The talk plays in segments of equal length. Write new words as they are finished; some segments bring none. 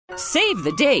Save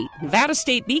the date. Nevada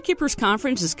State Beekeepers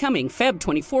Conference is coming Feb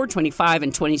 24, 25,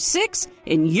 and 26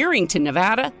 in Yerington,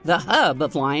 Nevada, the hub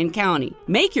of Lyon County.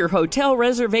 Make your hotel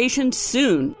reservations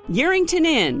soon. Yerington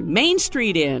Inn, Main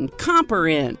Street Inn,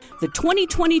 Comper Inn. The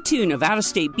 2022 Nevada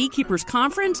State Beekeepers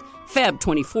Conference, Feb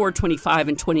 24, 25,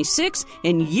 and 26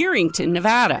 in Yerington,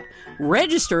 Nevada.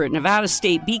 Register at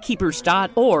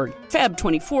nevadastatebeekeepers.org. Feb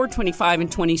 24, 25,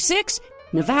 and 26,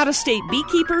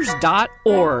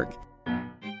 nevadastatebeekeepers.org.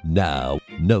 Now,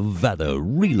 Nevada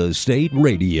Real Estate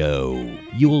Radio.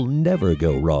 You'll never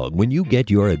go wrong when you get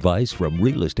your advice from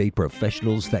real estate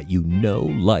professionals that you know,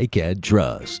 like, and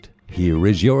trust. Here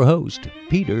is your host,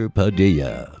 Peter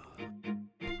Padilla.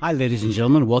 Hi, ladies and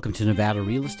gentlemen. Welcome to Nevada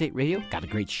Real Estate Radio. Got a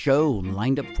great show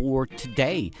lined up for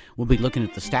today. We'll be looking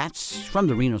at the stats from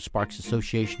the Reno Sparks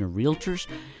Association of Realtors,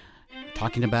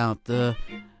 talking about the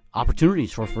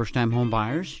opportunities for first-time home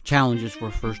buyers, challenges for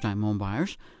first-time home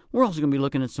buyers. We're also going to be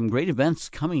looking at some great events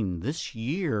coming this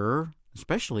year,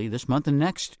 especially this month and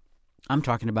next. I'm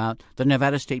talking about the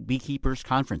Nevada State Beekeepers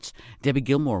Conference. Debbie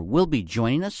Gilmore will be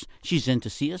joining us. She's in to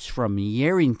see us from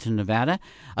Yerington, Nevada.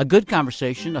 A good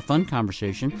conversation, a fun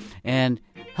conversation, and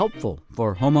helpful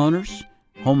for homeowners,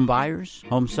 home buyers,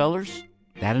 home sellers,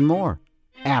 that and more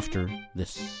after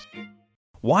this.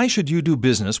 Why should you do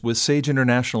business with Sage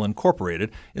International Incorporated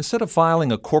instead of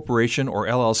filing a corporation or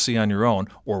LLC on your own,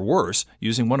 or worse,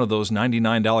 using one of those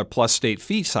 $99 plus state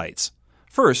fee sites?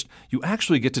 First, you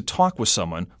actually get to talk with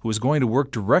someone who is going to work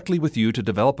directly with you to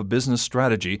develop a business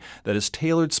strategy that is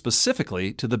tailored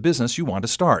specifically to the business you want to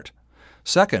start.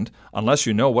 Second, unless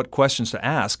you know what questions to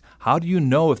ask, how do you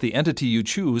know if the entity you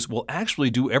choose will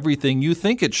actually do everything you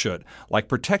think it should, like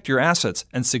protect your assets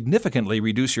and significantly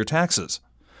reduce your taxes?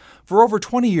 For over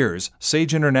 20 years,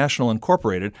 Sage International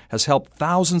Incorporated has helped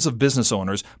thousands of business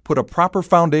owners put a proper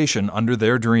foundation under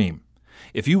their dream.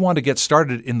 If you want to get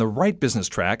started in the right business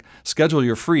track, schedule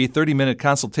your free 30-minute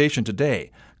consultation today.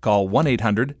 Call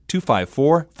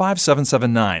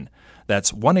 1-800-254-5779.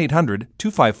 That's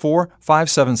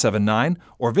 1-800-254-5779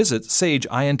 or visit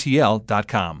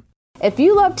sageintl.com. If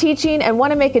you love teaching and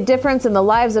want to make a difference in the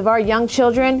lives of our young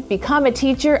children, become a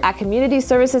teacher at Community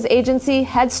Services Agency,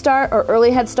 Head Start, or Early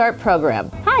Head Start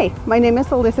program. Hi, my name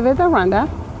is Elizabeth Aranda,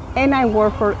 and I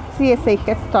work for CSA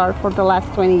Head Start for the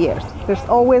last 20 years. There's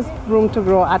always room to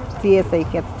grow at CSA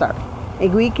Head Start,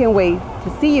 and we can wait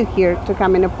to see you here to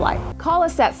come and apply. Call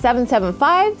us at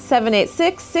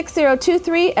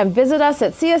 775-786-6023 and visit us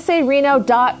at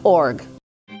csareno.org.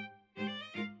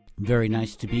 Very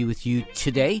nice to be with you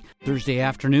today, Thursday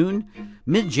afternoon.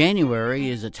 Mid-January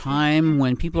is a time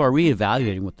when people are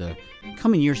reevaluating what the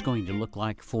coming year is going to look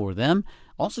like for them.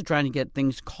 Also trying to get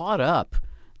things caught up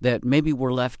that maybe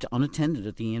were left unattended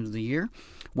at the end of the year.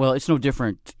 Well, it's no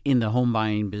different in the home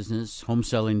buying business, home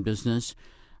selling business.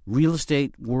 Real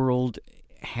estate world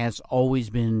has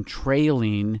always been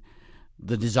trailing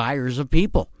the desires of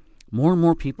people. More and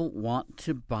more people want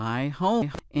to buy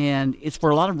homes, and it's for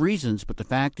a lot of reasons, but the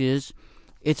fact is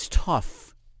it's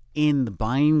tough in the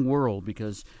buying world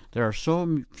because there are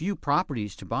so few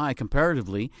properties to buy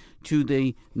comparatively to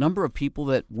the number of people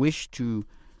that wish to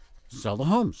sell the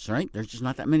homes, right? There's just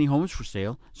not that many homes for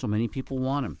sale, so many people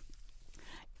want them.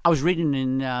 I was reading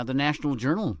in the National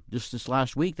Journal just this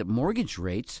last week that mortgage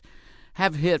rates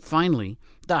have hit, finally,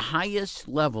 the highest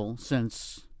level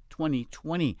since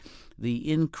 2020.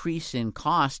 The increase in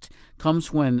cost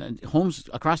comes when homes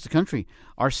across the country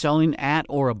are selling at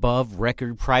or above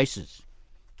record prices.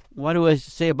 Why do I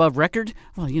say above record?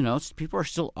 Well, people are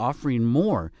still offering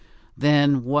more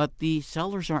than what the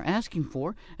sellers are asking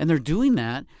for, and they're doing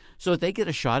that so that they get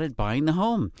a shot at buying the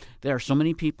home. There are so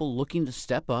many people looking to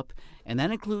step up, and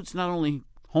that includes not only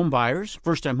home buyers,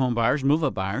 first-time home buyers,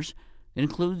 move-up buyers, it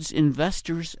includes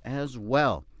investors as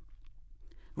well.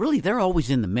 Really, they're always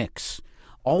in the mix,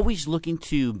 always looking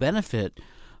to benefit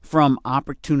from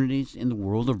opportunities in the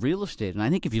world of real estate. And I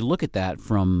think if you look at that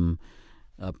from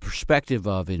a perspective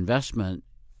of investment,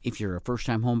 if you're a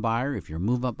first-time home buyer, if you're a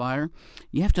move-up buyer,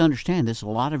 you have to understand there's a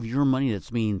lot of your money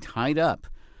that's being tied up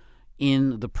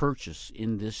in the purchase,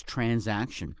 in this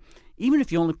transaction. Even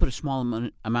if you only put a small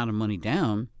amount of money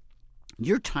down,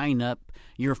 you're tying up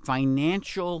your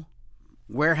financial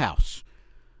warehouse.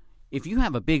 If you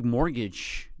have a big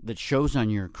mortgage that shows on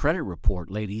your credit report,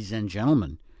 ladies and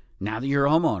gentlemen, now that you're a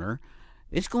homeowner,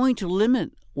 it's going to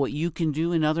limit what you can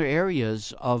do in other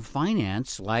areas of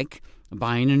finance, like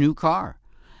buying a new car,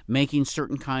 making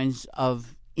certain kinds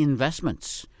of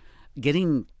investments,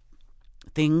 getting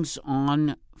things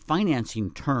on financing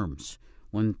terms.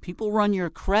 When people run your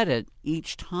credit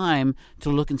each time to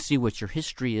look and see what your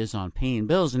history is on paying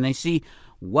bills, and they see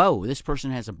whoa, this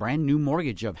person has a brand new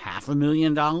mortgage of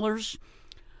 $500,000,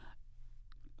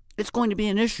 it's going to be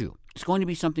an issue. It's going to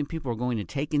be something people are going to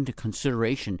take into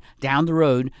consideration down the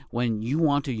road when you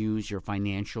want to use your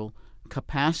financial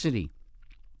capacity.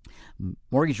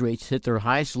 Mortgage rates hit their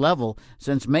highest level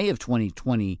since May of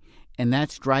 2020, and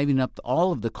that's driving up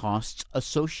all of the costs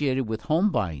associated with home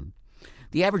buying.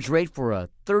 The average rate for a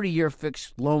 30-year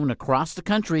fixed loan across the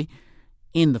country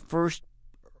in the first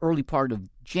early part of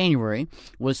January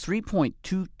was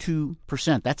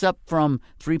 3.22%. That's up from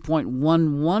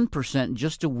 3.11%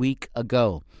 just a week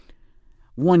ago.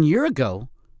 1 year ago,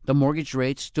 the mortgage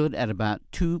rate stood at about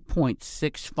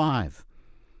 2.65.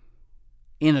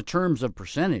 In terms of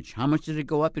percentage, how much did it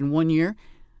go up in 1 year?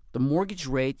 The mortgage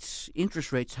rates,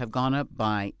 interest rates have gone up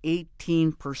by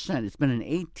 18%. It's been an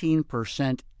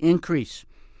 18% increase.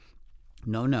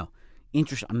 No.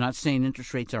 I'm not saying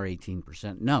interest rates are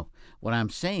 18%. No. What I'm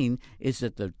saying is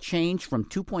that the change from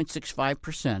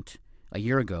 2.65% a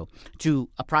year ago to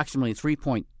approximately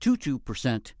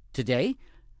 3.22% today,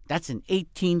 that's an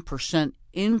 18%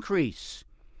 increase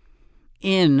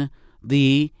in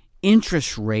the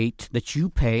interest rate that you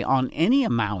pay on any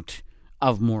amount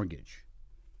of mortgage.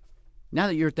 Now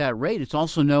that you're at that rate, it's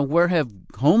also know where have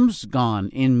homes gone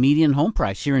in median home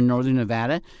price here in Northern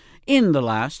Nevada in the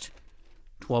last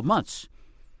 12 months.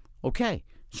 Okay,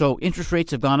 so interest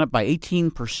rates have gone up by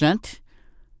 18%.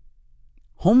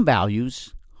 Home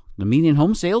values, the median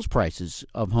home sales prices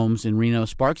of homes in Reno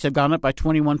Sparks have gone up by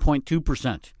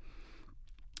 21.2%.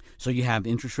 So you have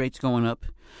interest rates going up.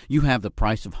 You have the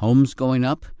price of homes going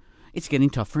up. It's getting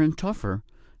tougher and tougher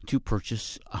to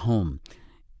purchase a home.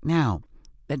 Now,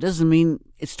 that doesn't mean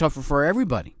it's tougher for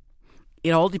everybody.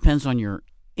 It all depends on your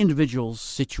individual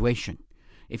situation.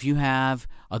 If you have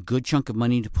a good chunk of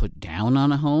money to put down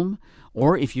on a home,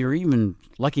 or if you're even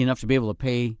lucky enough to be able to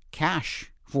pay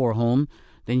cash for a home,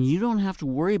 then you don't have to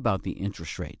worry about the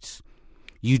interest rates.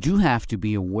 You do have to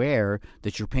be aware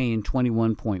that you're paying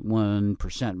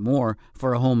 21.1% more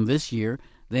for a home this year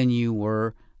than you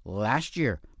were last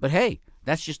year. But hey,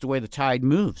 that's just the way the tide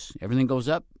moves. Everything goes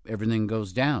up, everything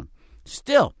goes down.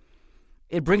 Still,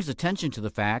 it brings attention to the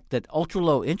fact that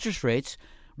ultra-low interest rates,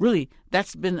 really,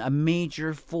 that's been a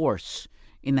major force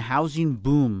in the housing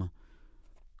boom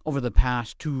over the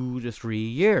past 2 to 3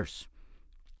 years.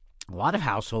 A lot of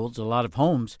households, a lot of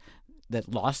homes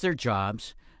that lost their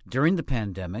jobs during the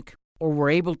pandemic or were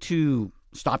able to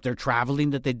stop their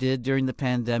traveling that they did during the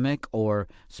pandemic or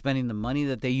spending the money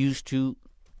that they used to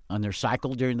on their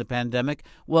cycle during the pandemic.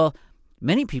 Well,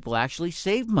 many people actually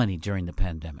saved money during the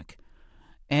pandemic.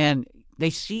 And they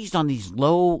seized on these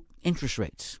low interest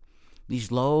rates,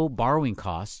 these low borrowing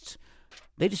costs.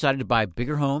 They decided to buy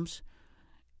bigger homes,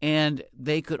 and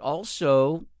they could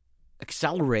also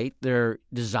accelerate their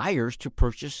desires to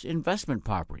purchase investment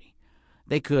property.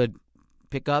 They could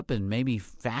pick up and maybe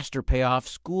faster pay off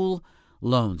school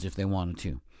loans if they wanted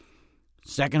to.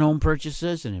 Second home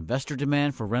purchases and investor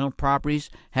demand for rental properties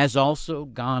has also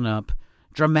gone up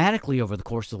dramatically over the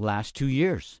course of the last 2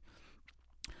 years,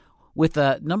 with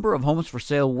the number of homes for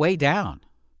sale way down.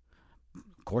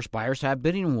 Of course, buyers have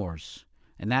bidding wars,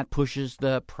 and that pushes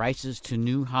the prices to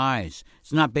new highs.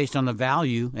 It's not based on the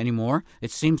value anymore.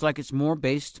 It seems like it's more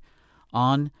based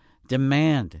on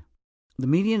demand. The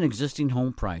median existing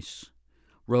home price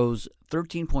rose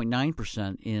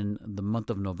 13.9% in the month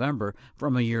of November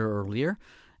from a year earlier,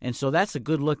 and so that's a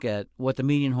good look at what the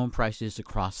median home price is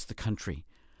across the country.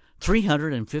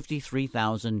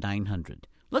 $353,900.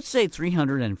 Let's say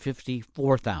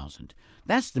 $354,000.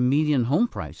 That's the median home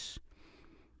price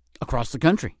across the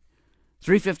country.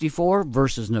 $354,000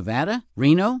 versus Nevada,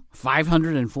 Reno,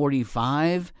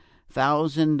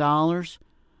 $545,000.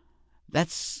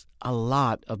 That's a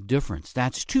lot of difference.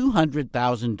 That's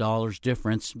 $200,000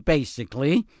 difference,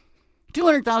 basically.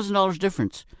 $200,000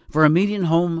 difference for a median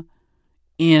home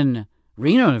in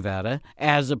Reno, Nevada,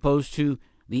 as opposed to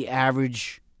the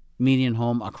average median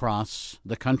home across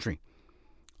the country.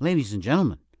 Ladies and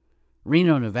gentlemen,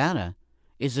 Reno, Nevada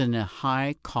is in a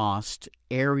high-cost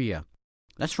area.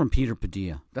 That's from Peter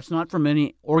Padilla. That's not from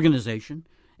any organization,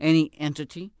 any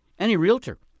entity, any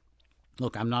realtor.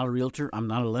 Look, I'm not a realtor, I'm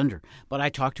not a lender, but I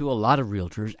talk to a lot of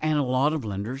realtors and a lot of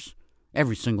lenders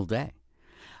every single day.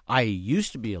 I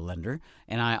used to be a lender,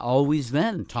 and I always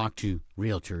then talked to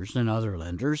realtors and other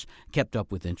lenders, kept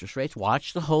up with interest rates,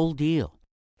 watched the whole deal.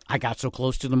 I got so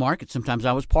close to the market, sometimes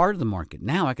I was part of the market.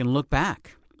 Now I can look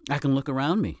back. I can look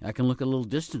around me. I can look a little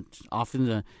distance off in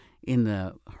the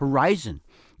horizon,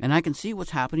 and I can see what's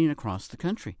happening across the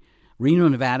country. Reno,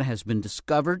 Nevada has been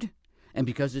discovered, and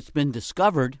because it's been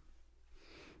discovered,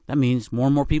 that means more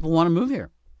and more people want to move here.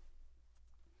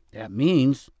 That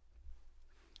means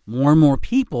more and more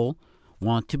people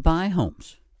want to buy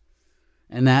homes.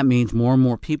 And that means more and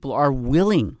more people are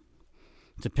willing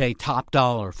to pay top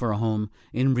dollar for a home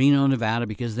in Reno, Nevada,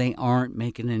 because they aren't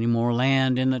making any more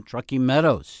land in the Truckee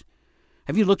Meadows.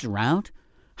 Have you looked around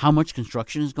how much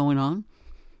construction is going on?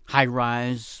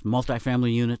 High-rise,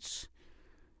 multifamily units,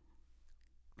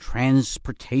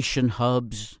 transportation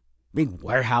hubs, big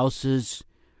warehouses.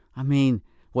 I mean,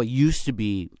 what used to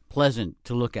be pleasant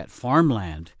to look at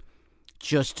farmland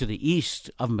just to the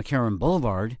east of McCarran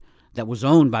Boulevard that was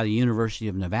owned by the University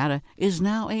of Nevada is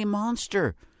now a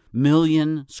monster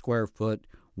 1,000,000-square-foot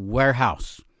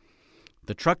warehouse.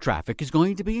 The truck traffic is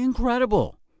going to be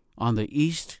incredible on the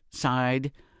east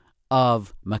side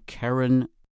of McCarran.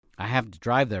 I have to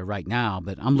drive there right now,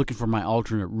 but I'm looking for my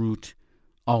alternate route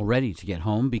already to get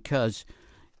home because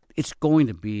it's going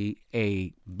to be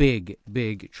a big,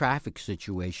 big traffic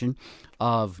situation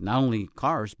of not only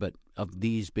cars, but of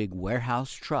these big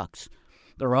warehouse trucks.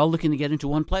 They're all looking to get into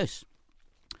one place.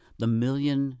 The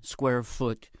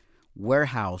 1,000,000-square-foot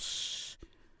warehouse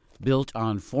built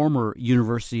on former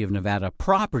University of Nevada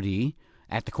property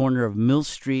at the corner of Mill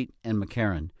Street and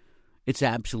McCarran. It's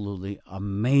absolutely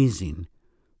amazing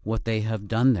what they have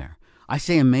done there. I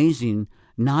say amazing,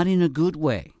 not in a good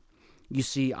way. You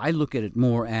see, I look at it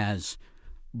more as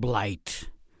blight.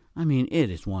 I mean, it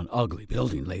is one ugly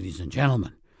building, ladies and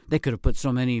gentlemen. They could have put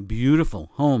so many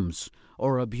beautiful homes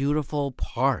or a beautiful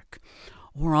park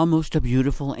or almost a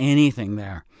beautiful anything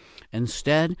there.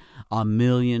 Instead, a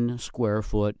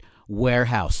 1,000,000-square-foot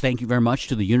warehouse. Thank you very much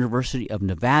to the University of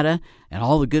Nevada and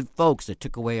all the good folks that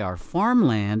took away our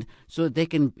farmland so that they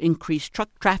can increase truck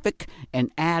traffic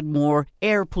and add more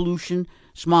air pollution,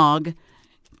 smog,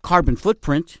 carbon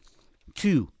footprint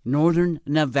to northern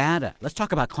Nevada. Let's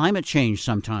talk about climate change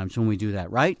sometimes when we do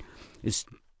that, right? It's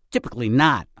typically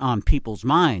not on people's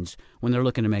minds when they're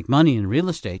looking to make money in real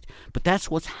estate, but that's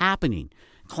what's happening.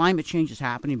 Climate change is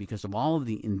happening because of all of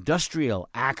the industrial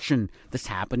action that's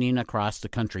happening across the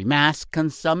country. Mass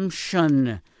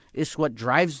consumption is what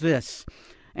drives this.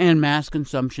 And mass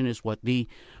consumption is what the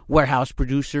warehouse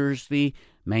producers, the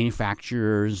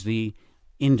manufacturers, the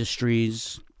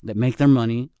industries that make their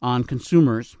money on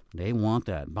consumers, they want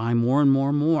that. Buy more and more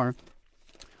and more.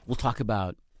 We'll talk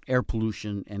about air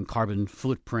pollution and carbon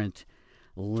footprint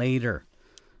later.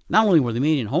 Not only were the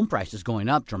median home prices going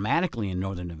up dramatically in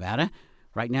northern Nevada,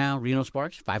 right now, Reno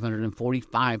Sparks,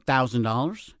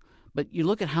 $545,000. But you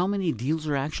look at how many deals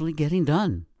are actually getting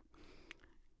done.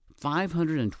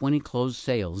 520 closed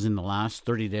sales in the last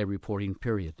 30-day reporting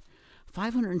period.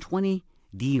 520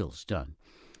 deals done.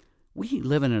 We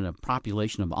live in a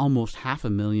population of almost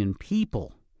 500,000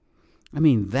 people. I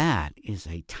mean, that is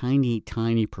a tiny,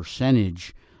 tiny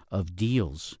percentage of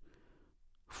deals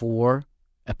for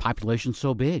a population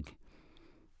so big.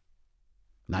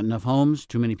 Not enough homes,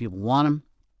 too many people want them.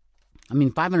 I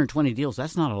mean, 520 deals,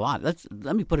 that's not a lot.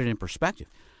 Let me put it in perspective.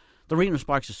 The Reno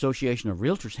Sparks Association of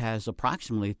Realtors has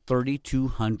approximately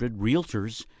 3,200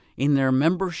 realtors in their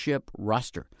membership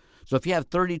roster. So if you have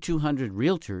 3,200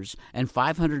 realtors and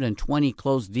 520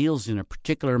 closed deals in a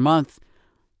particular month,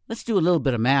 let's do a little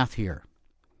bit of math here.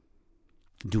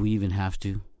 Do we even have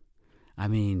to? I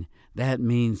mean, that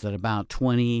means that about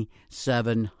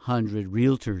 2,700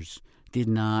 realtors did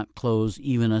not close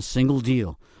even a single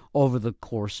deal over the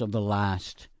course of the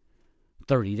last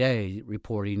 30-day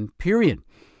reporting period.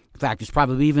 In fact, it's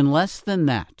probably even less than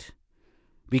that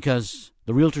because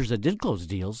the realtors that did close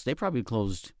deals, they probably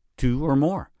closed 2 or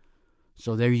more.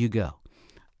 So there you go.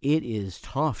 It is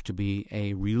tough to be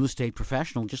a real estate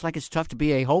professional, just like it's tough to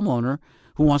be a homeowner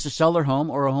who wants to sell their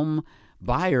home or a home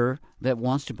buyer that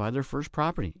wants to buy their first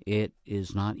property. It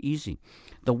is not easy.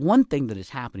 The one thing that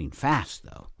is happening fast,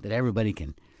 though, that everybody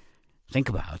can think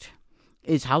about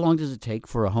is how long does it take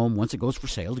for a home, once it goes for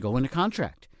sale, to go into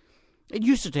contract? It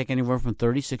used to take anywhere from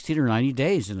 30, 60, or 90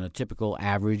 days in a typical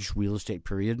average real estate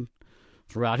period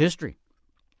throughout history.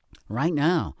 Right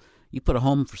now, you put a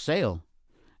home for sale,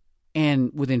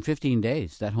 and within 15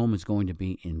 days, that home is going to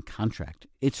be in contract.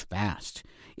 It's fast.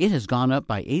 It has gone up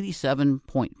by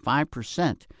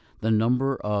 87.5%, the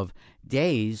number of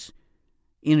days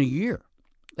in a year.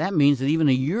 That means that even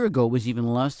a year ago was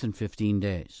even less than 15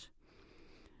 days.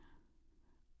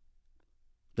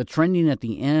 The trending at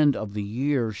the end of the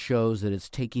year shows that it's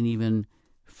taking even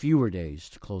fewer days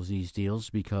to close these deals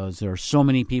because there are so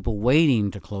many people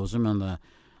waiting to close them on the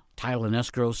title and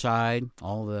escrow side,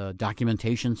 all the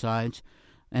documentation sides,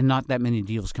 and not that many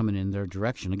deals coming in their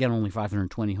direction. Again, only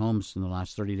 520 homes in the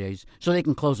last 30 days, so they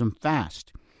can close them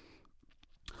fast.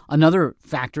 Another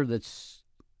factor that's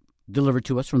delivered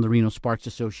to us from the Reno Sparks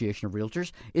Association of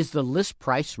Realtors is the list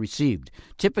price received.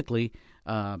 Typically,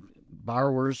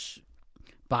 buyers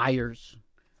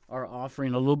are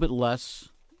offering a little bit less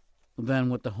than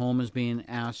what the home is being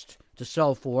asked to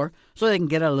sell for, so they can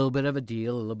get a little bit of a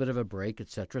deal, a little bit of a break, et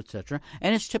cetera, et cetera.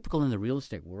 And it's typical in the real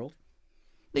estate world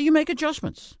that you make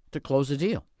adjustments to close a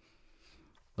deal.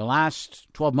 The last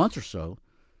 12 months or so,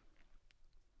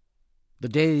 the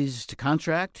days to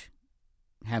contract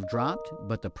have dropped,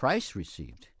 but the price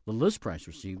received, the list price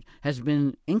received, has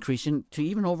been increasing to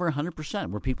even over 100%,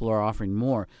 where people are offering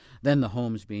more than the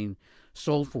homes being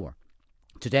sold for.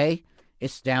 Today,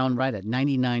 it's down right at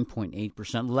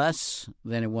 99.8%, less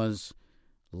than it was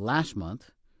last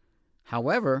month.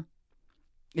 However,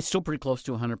 it's still pretty close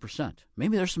to 100%.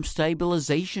 Maybe there's some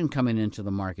stabilization coming into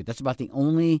the market. That's about the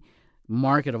only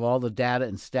market of all the data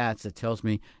and stats that tells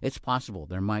me it's possible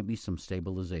there might be some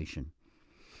stabilization.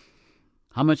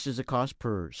 How much does it cost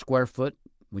per square foot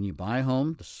when you buy a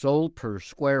home? The sold per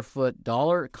square foot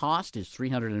dollar cost is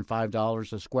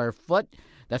 $305 a square foot.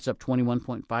 That's up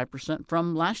 21.5%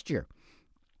 from last year.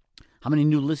 How many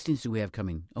new listings do we have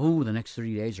coming? Oh, the next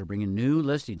 30 days are bringing new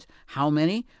listings. How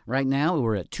many? Right now,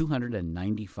 we're at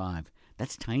 295.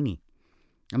 That's tiny.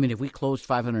 I mean, if we closed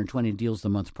 520 deals the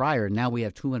month prior, and now we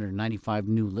have 295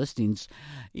 new listings,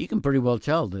 you can pretty well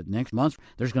tell that next month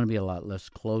there's going to be a lot less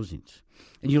closings.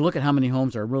 And you look at how many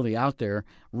homes are really out there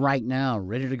right now,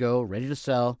 ready to go, ready to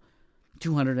sell,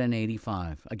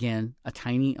 285. Again, a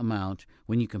tiny amount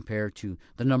when you compare to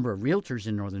the number of realtors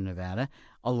in Northern Nevada,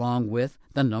 along with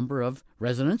the number of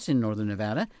residents in Northern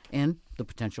Nevada and the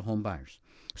potential home buyers.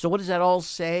 So what does that all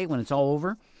say when it's all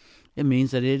over? It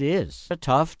means that it is a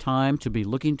tough time to be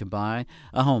looking to buy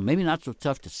a home. Maybe not so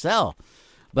tough to sell,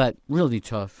 but really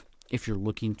tough if you're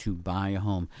looking to buy a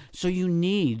home. So you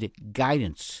need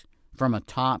guidance from a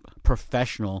top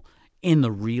professional in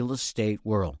the real estate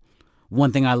world.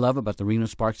 One thing I love about the Reno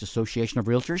Sparks Association of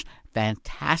Realtors,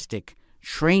 fantastic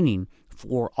training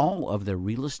for all of their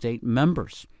real estate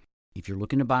members. If you're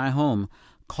looking to buy a home,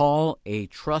 call a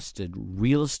trusted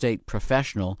real estate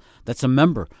professional that's a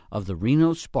member of the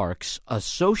Reno Sparks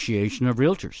Association of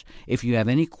Realtors. If you have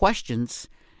any questions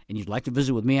and you'd like to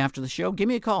visit with me after the show, give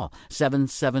me a call,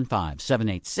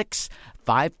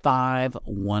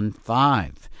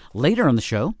 775-786-5515. Later on the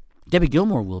show, Debbie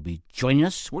Gilmore will be joining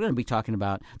us. We're going to be talking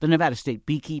about the Nevada State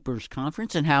Beekeepers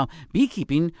Conference and how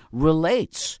beekeeping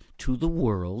relates to the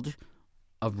world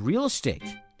of real estate.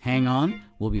 Hang on.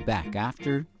 We'll be back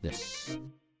after this.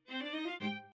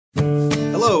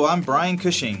 Hello, I'm Brian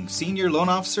Cushing, Senior Loan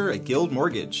Officer at Guild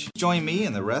Mortgage. Join me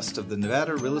and the rest of the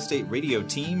Nevada Real Estate Radio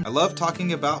team. I love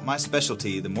talking about my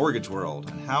specialty, the mortgage world,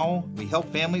 and how we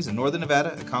help families in Northern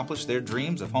Nevada accomplish their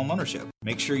dreams of home ownership.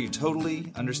 Make sure you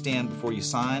totally understand before you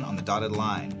sign on the dotted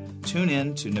line. Tune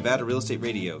in to Nevada Real Estate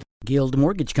Radio. Guild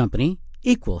Mortgage Company,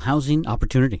 Equal Housing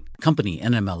Opportunity. Company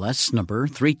NMLS number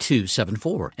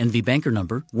 3274. NV Banker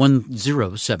number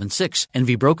 1076.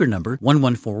 NV Broker number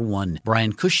 1141.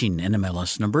 Brian Cushing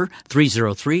NMLS number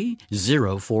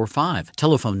 303045.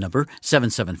 Telephone number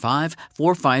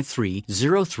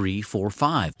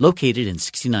 775-453-0345. Located in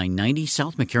 6990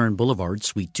 South McCarran Boulevard,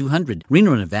 Suite 200,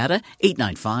 Reno, Nevada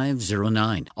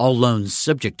 89509. All loans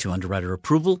subject to underwriter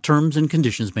approval. Terms and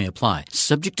conditions may apply.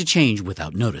 Subject to change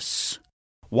without notice.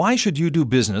 Why should you do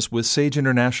business with Sage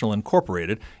International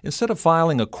Incorporated instead of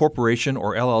filing a corporation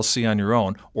or LLC on your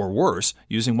own, or worse,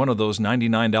 using one of those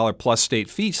 $99 plus state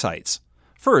fee sites?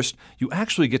 First, you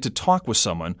actually get to talk with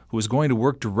someone who is going to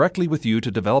work directly with you to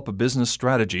develop a business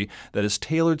strategy that is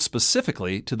tailored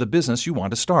specifically to the business you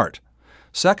want to start.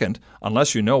 Second,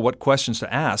 unless you know what questions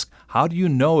to ask, how do you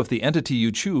know if the entity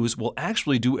you choose will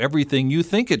actually do everything you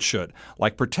think it should,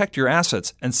 like protect your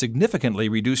assets and significantly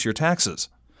reduce your taxes?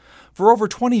 For over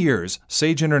 20 years,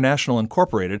 Sage International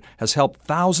Incorporated has helped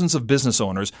thousands of business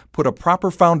owners put a proper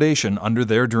foundation under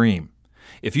their dream.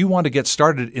 If you want to get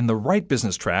started in the right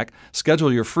business track,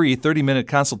 schedule your free 30-minute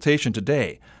consultation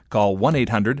today. Call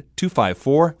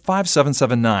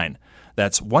 1-800-254-5779.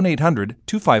 That's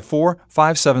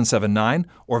 1-800-254-5779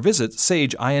 or visit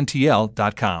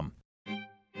sageintl.com.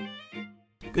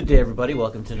 Good day, everybody.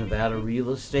 Welcome to Nevada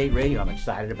Real Estate Radio. I'm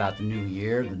excited about the new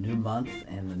year, the new month,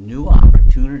 and the new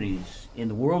opportunities in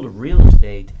the world of real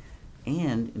estate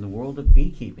and in the world of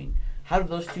beekeeping. How do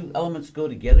those two elements go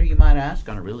together, you might ask,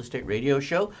 on a real estate radio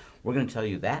show? We're going to tell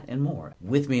you that and more.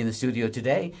 With me in the studio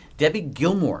today, Debbie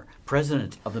Gilmore,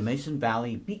 president of the Mason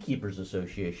Valley Beekeepers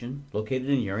Association, located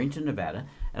in Yerington, Nevada,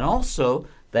 and also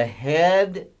the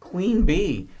head queen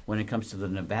bee when it comes to the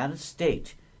Nevada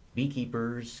State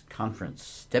Beekeepers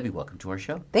Conference. Debbie, welcome to our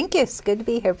show. Thank you. It's good to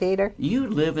be here, Peter. You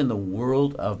live in the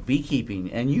world of beekeeping,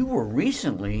 and you were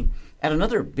recently at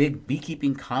another big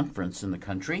beekeeping conference in the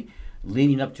country,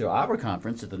 leading up to our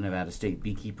conference at the Nevada State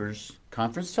Beekeepers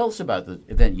Conference. Tell us about the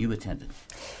event you attended.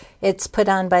 It's put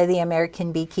on by the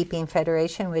American Beekeeping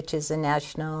Federation, which is a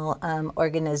national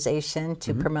organization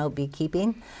to promote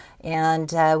beekeeping. And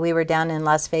we were down in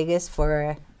Las Vegas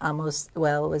for it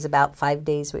was about 5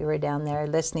 days we were down there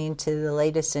listening to the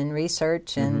latest in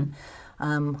research and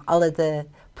all of the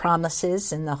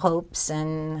promises and the hopes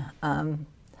and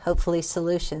hopefully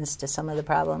solutions to some of the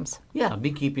problems. Yeah,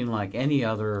 beekeeping, like any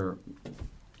other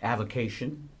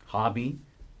avocation, hobby,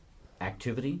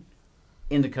 activity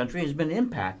in the country, has been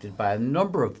impacted by a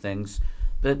number of things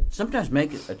that sometimes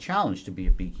make it a challenge to be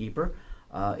a beekeeper.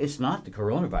 It's not the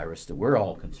coronavirus that we're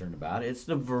all concerned about. It's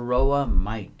the Varroa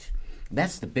mite.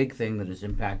 That's the big thing that is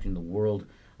impacting the world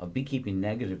of beekeeping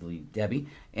negatively, Debbie.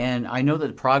 And I know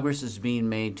that progress is being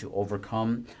made to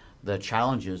overcome the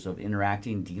challenges of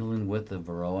interacting, dealing with the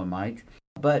Varroa mite.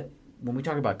 But when we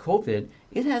talk about COVID,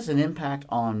 it has an impact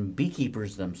on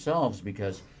beekeepers themselves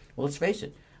because, well, let's face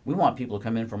it, we want people to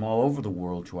come in from all over the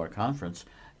world to our conference.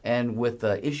 And with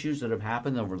the issues that have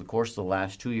happened over the course of the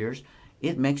last 2 years,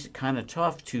 it makes it kind of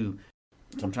tough to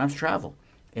sometimes travel.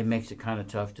 It makes it kind of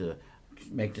tough to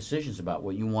make decisions about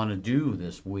what you want to do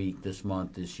this week, this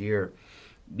month, this year.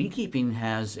 Beekeeping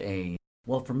has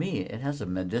for me, it has a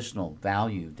medicinal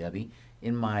value, Debbie,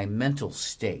 in my mental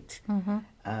state.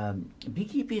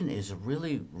 Beekeeping is a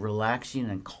really relaxing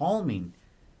and calming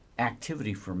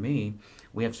activity for me.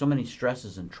 We have so many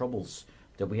stresses and troubles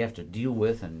that we have to deal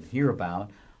with and hear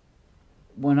about.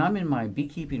 When I'm in my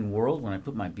beekeeping world, when I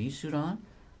put my bee suit on,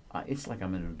 it's like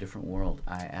I'm in a different world.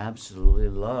 I absolutely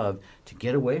love to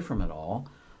get away from it all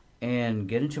and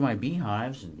get into my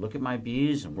beehives and look at my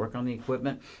bees and work on the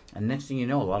equipment. And next thing you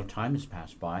know, a lot of time has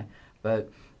passed by. But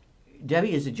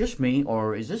Debbie, is it just me,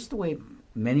 or is this the way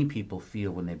many people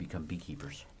feel when they become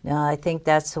beekeepers? No, I think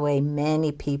that's the way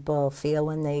many people feel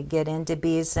when they get into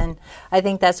bees. And I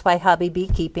think that's why hobby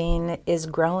beekeeping is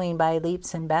growing by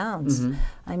leaps and bounds.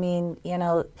 I mean,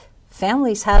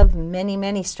 families have many,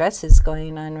 many stresses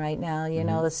going on right now,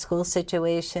 the school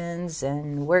situations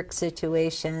and work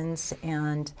situations.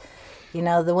 And,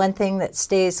 the one thing that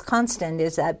stays constant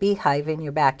is that beehive in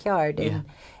your backyard.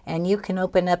 And you can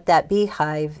open up that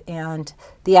beehive and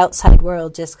the outside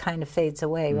world just kind of fades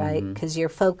away, right? Because you're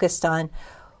focused on,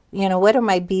 what are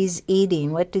my bees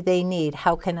eating? What do they need?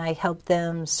 How can I help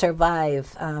them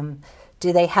survive?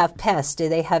 Do they have pests? Do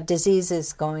they have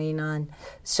diseases going on?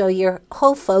 So your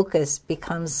whole focus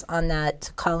becomes on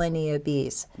that colony of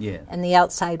bees. And the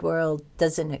outside world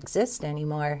doesn't exist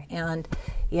anymore. And,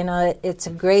 it's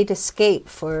a great escape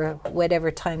for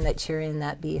whatever time that you're in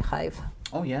that beehive.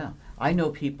 Oh, yeah. I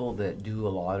know people that do a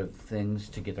lot of things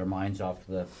to get their minds off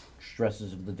the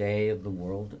stresses of the day, of the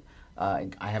world. I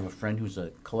have a friend who's a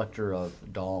collector of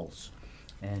dolls,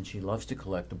 and she loves to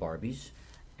collect the Barbies.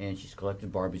 And she's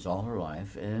collected Barbies all her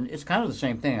life. And it's kind of the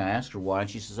same thing. I asked her why, and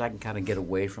she says, I can kind of get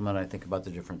away from it. I think about the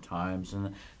different times and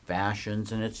the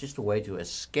fashions, and it's just a way to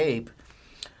escape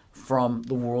from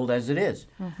the world as it is.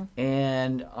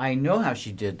 And I know how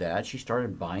she did that. She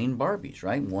started buying Barbies,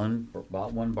 right?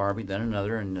 Bought one Barbie, then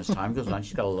another, and as time goes on,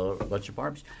 she's got a bunch of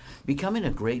Barbies. Becoming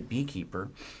a great beekeeper,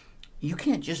 you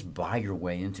can't just buy your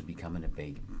way into becoming a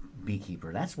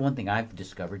beekeeper. That's one thing I've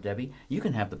discovered, Debbie. You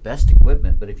can have the best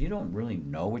equipment, but if you don't really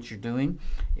know what you're doing,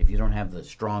 if you don't have the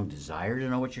strong desire to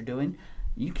know what you're doing,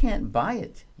 you can't buy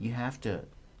it. You have to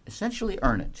essentially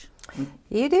earn it.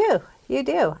 You do.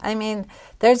 I mean,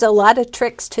 there's a lot of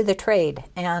tricks to the trade,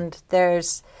 and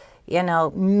there's,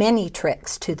 many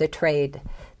tricks to the trade.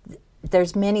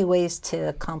 There's many ways to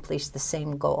accomplish the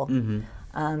same goal.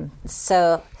 A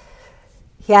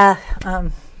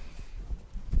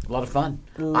lot of fun.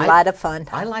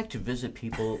 I like to visit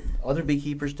other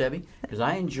beekeepers, Debbie, because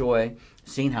I enjoy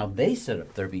seeing how they set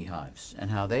up their beehives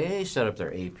and how they set up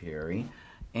their apiary.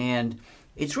 And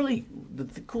it's really,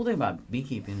 the cool thing about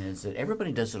beekeeping is that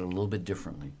everybody does it a little bit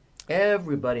differently.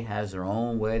 Everybody has their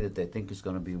own way that they think is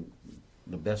going to be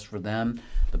the best for them,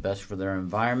 the best for their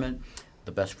environment,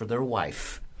 the best for their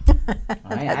wife.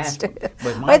 That's true.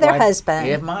 Or their husband.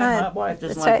 If my wife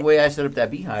doesn't like the way I set up that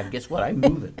beehive, guess what? I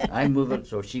move it. I move it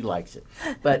so she likes it.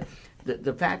 But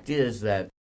the fact is that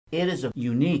it is a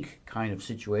unique kind of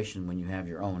situation when you have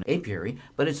your own apiary,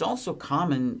 but it's also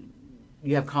common.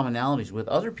 You have commonalities with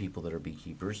other people that are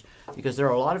beekeepers because there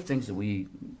are a lot of things that we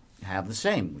have the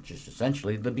same, which is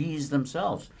essentially the bees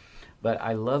themselves. But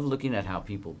I love looking at how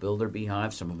people build their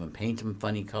beehives. Some of them paint them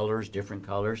funny colors, different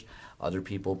colors. Other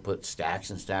people put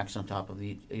stacks and stacks on top of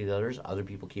the others. Other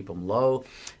people keep them low.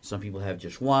 Some people have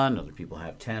just one. Other people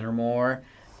have 10 or more.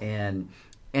 And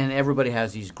everybody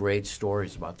has these great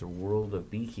stories about the world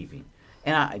of beekeeping.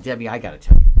 And Debbie, I got to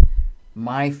tell you,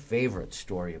 my favorite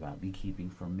story about beekeeping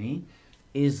for me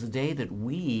is the day that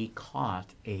we caught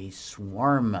a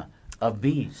swarm of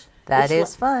bees. That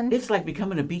is fun. It's like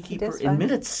becoming a beekeeper in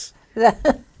minutes.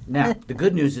 Now, the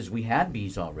good news is we had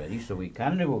bees already, so we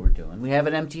kind of knew what we're doing. We have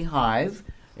an empty hive.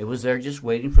 It was there just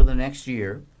waiting for the next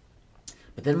year.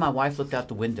 But then my wife looked out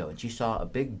the window, and she saw a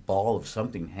big ball of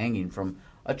something hanging from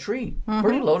a tree,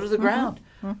 pretty low to the ground.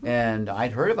 And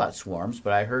I'd heard about swarms,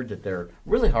 but I heard that they're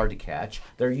really hard to catch.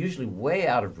 They're usually way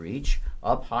out of reach,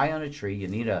 up high on a tree. You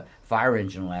need a fire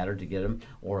engine ladder to get them,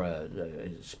 or a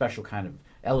special kind of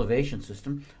elevation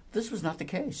system. This was not the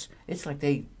case. It's like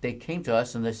they came to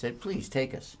us and they said, please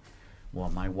take us. Well,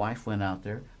 my wife went out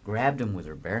there, grabbed them with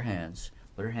her bare hands,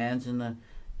 put her hands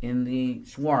in the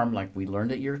swarm, like we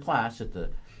learned at your class at the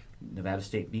Nevada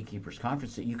State Beekeepers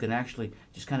Conference, that you can actually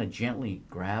just kind of gently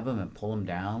grab them and pull them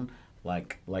down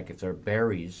like if they're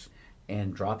berries,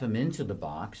 and drop them into the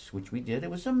box, which we did.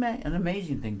 It was an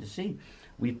amazing thing to see.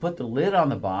 We put the lid on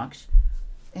the box,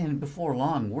 and before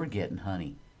long, we're getting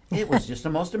honey. It was just the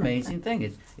most amazing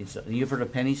thing. It's you've heard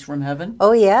of pennies from heaven?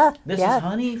 Oh, yeah. This is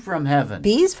honey from heaven.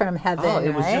 Bees from heaven, Oh,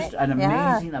 it was right? just an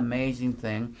amazing, amazing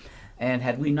thing. And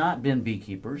had we not been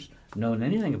beekeepers, known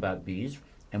anything about bees,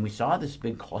 and we saw this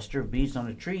big cluster of bees on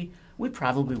a tree, we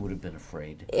probably would have been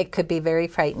afraid. It could be very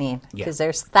frightening because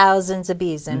there's thousands of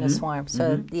bees in a swarm.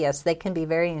 So, yes, they can be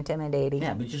very intimidating.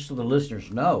 Yeah, but just so the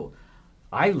listeners know,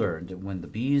 I learned that when the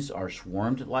bees are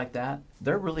swarmed like that,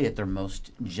 they're really at their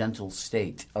most gentle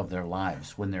state of their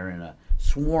lives, when they're in a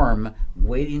swarm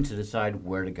waiting to decide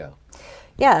where to go.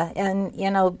 Yeah,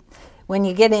 and, when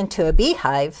you get into a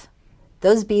beehive,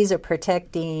 those bees are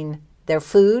protecting their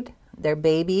food, their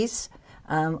babies.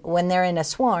 When they're in a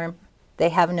swarm, they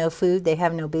have no food, they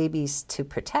have no babies to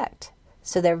protect.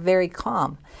 So they're very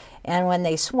calm. And when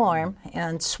they swarm,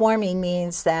 and swarming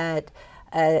means that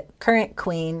a current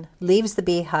queen leaves the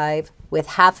beehive with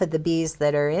half of the bees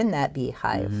that are in that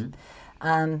beehive.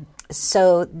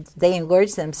 So they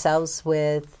engorge themselves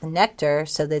with nectar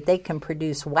so that they can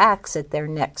produce wax at their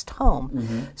next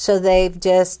home. So they've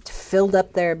just filled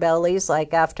up their bellies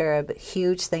like after a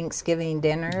huge Thanksgiving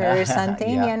dinner or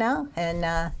something,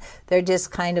 and they're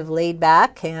just kind of laid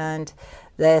back, and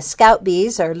the scout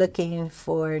bees are looking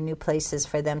for new places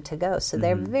for them to go. So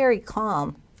they're very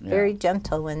calm, very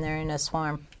gentle when they're in a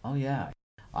swarm. Oh, yeah.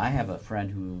 I have a friend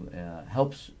who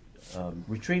helps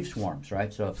retrieve swarms,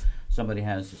 right? So somebody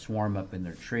has a swarm up in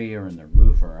their tree or in their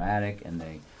roof or attic, and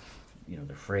they're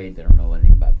afraid, they don't know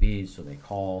anything about bees, so they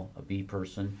call a bee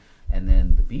person, and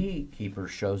then the beekeeper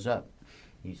shows up.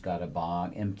 He's got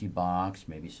a empty box,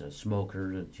 maybe it's a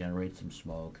smoker to generate some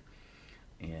smoke,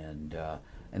 and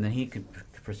then he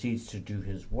proceeds to do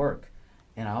his work.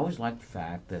 And I always like the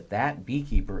fact that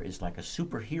beekeeper is like a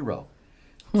superhero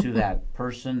to that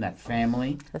person, that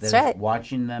family That's that right. is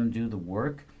watching them do the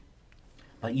work.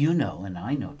 But and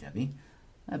I know, Debbie,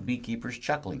 that beekeeper's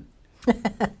chuckling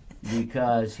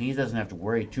because he doesn't have to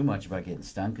worry too much about getting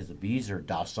stung because the bees are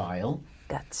docile.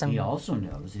 He also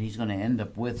knows that he's going to end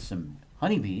up with some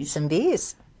honeybees. Some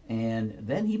bees. And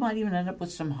then he might even end up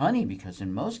with some honey, because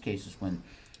in most cases when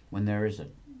there is a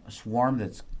swarm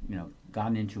that's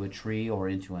gotten into a tree or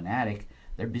into an attic,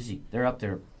 they're busy. They're up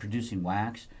there producing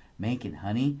wax, making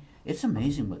honey. It's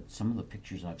amazing what some of the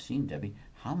pictures I've seen, Debbie,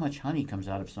 how much honey comes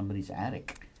out of somebody's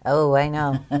attic. Oh, I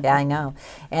know. Yeah, I know.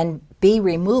 And bee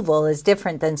removal is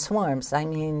different than swarms. I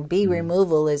mean, bee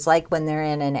removal is like when they're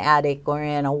in an attic or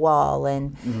in a wall,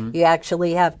 and you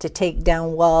actually have to take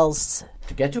down walls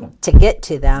to get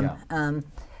to them. Yeah.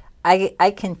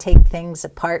 I can take things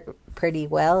apart pretty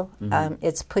well.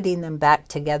 It's putting them back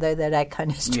together that I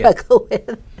kind of struggle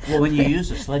with. Well, when you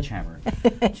use a sledgehammer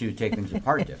to take things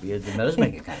apart, Debbie, it does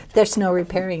make it kind of tough. There's no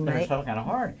repairing, right? It's all kind of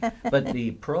hard. But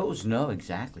the pros know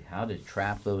exactly how to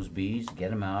trap those bees, get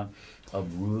them out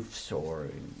of roofs or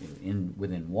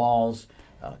within walls,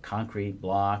 concrete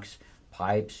blocks,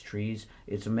 pipes, trees.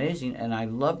 It's amazing, and I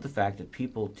love the fact that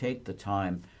people take the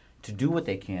time to do what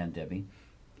they can, Debbie.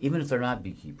 Even if they're not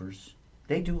beekeepers,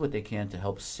 they do what they can to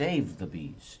help save the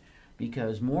bees,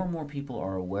 because more and more people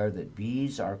are aware that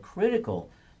bees are critical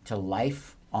to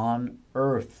life on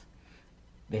Earth.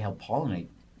 They help pollinate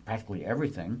practically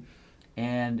everything,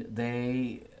 and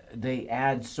they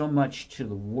add so much to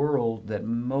the world that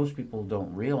most people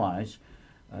don't realize.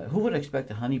 Who would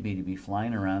expect a honeybee to be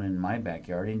flying around in my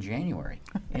backyard in January,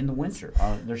 in the winter?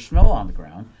 There's snow on the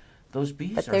ground. Those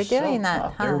bees but are they're so doing that,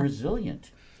 tough. huh? They're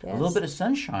resilient. Yes. A little bit of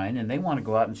sunshine, and they want to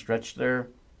go out and stretch their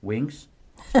wings,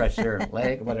 stretch their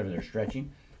leg, whatever they're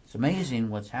stretching. It's amazing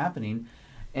what's happening.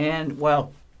 And,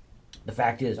 well, the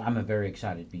fact is, I'm a very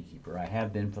excited beekeeper. I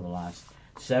have been for the last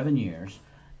 7 years.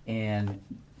 And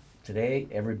today,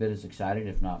 every bit as excited,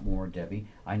 if not more, Debbie.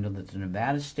 I know that the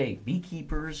Nevada State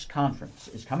Beekeepers Conference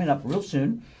is coming up real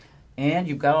soon. And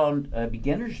you've got a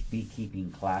beginner's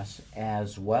beekeeping class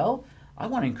as well. I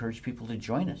want to encourage people to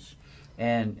join us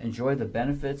and enjoy the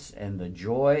benefits and the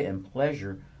joy and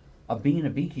pleasure of being a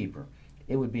beekeeper.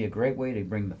 It would be a great way to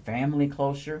bring the family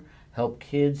closer, help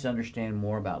kids understand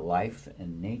more about life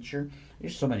and nature.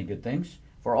 There's so many good things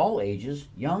for all ages,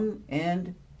 young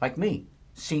and, like me,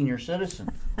 senior citizen,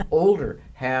 older,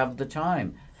 have the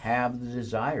time, have the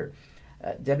desire.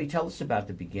 Debbie, tell us about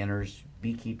the beginner's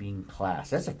beekeeping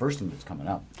class. That's the first thing that's coming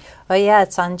up. Oh, yeah,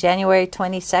 it's on January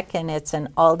 22nd. It's an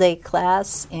all-day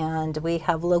class, and we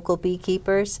have local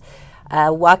beekeepers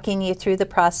walking you through the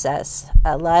process.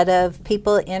 A lot of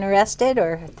people interested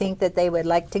or think that they would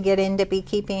like to get into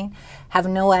beekeeping have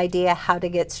no idea how to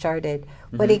get started.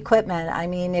 Mm-hmm. What equipment? I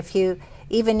mean,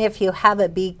 even if you have a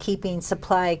beekeeping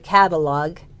supply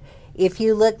catalog, if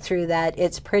you look through that,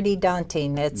 it's pretty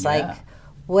daunting. It's like,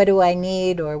 what do I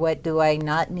need or what do I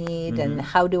not need, and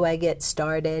how do I get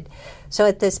started? So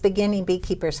at this beginning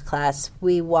beekeepers class,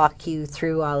 we walk you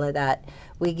through all of that.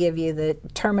 We give you the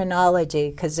terminology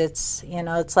because it's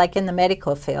like in the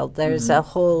medical field. There's a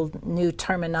whole new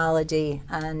terminology,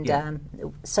 and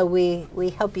so we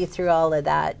help you through all of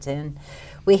that. And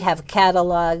we have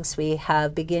catalogs. We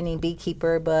have beginning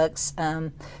beekeeper books.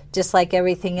 Just like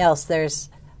everything else, there's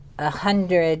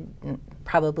 100,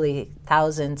 probably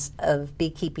thousands of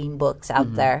beekeeping books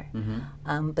out there.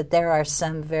 But there are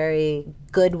some very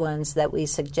good ones that we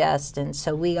suggest, and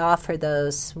so we offer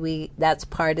those. That's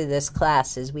part of this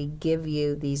class, is we give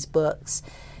you these books,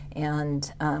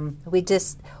 and we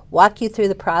just walk you through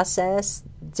the process,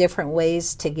 different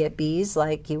ways to get bees,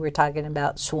 like you were talking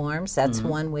about swarms. That's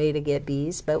one way to get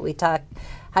bees, but we talk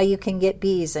how you can get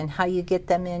bees and how you get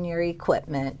them in your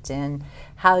equipment, and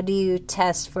how do you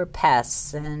test for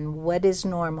pests, and what is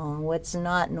normal and what's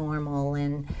not normal.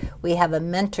 And we have a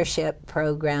mentorship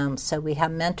program, so we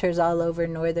have mentors all over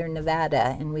northern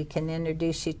Nevada, and we can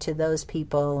introduce you to those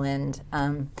people and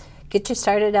get you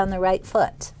started on the right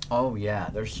foot. Oh, yeah.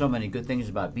 There's so many good things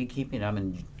about beekeeping. I'm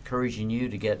encouraging you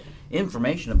to get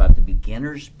information about the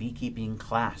Beginner's Beekeeping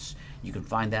class. You can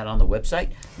find that on the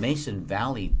website,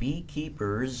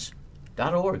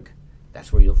 MasonValleyBeekeepers.org.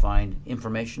 That's where you'll find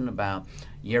information about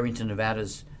Yerington,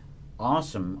 Nevada's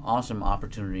awesome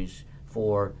opportunities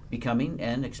for becoming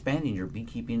and expanding your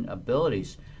beekeeping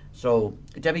abilities. So,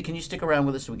 Debbie, can you stick around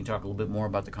with us so we can talk a little bit more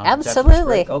about the conference?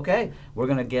 Absolutely. Okay. We're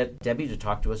going to get Debbie to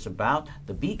talk to us about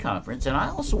the bee conference, and I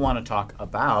also want to talk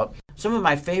about some of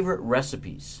my favorite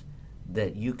recipes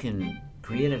that you can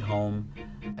create at home,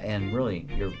 and really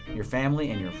your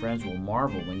family and your friends will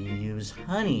marvel when you use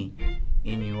honey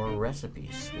in your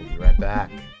recipes. We'll be right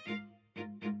back.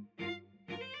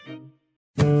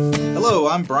 Hello,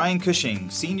 I'm Brian Cushing,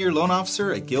 Senior Loan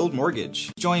Officer at Guild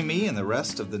Mortgage. Join me and the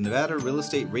rest of the Nevada Real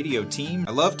Estate Radio team.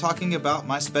 I love talking about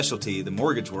my specialty, the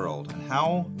mortgage world, and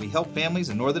how we help families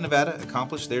in Northern Nevada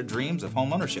accomplish their dreams of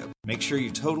home ownership. Make sure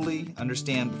you totally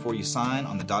understand before you sign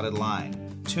on the dotted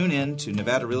line. Tune in to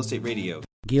Nevada Real Estate Radio.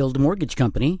 Guild Mortgage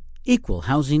Company, Equal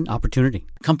Housing Opportunity.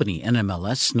 Company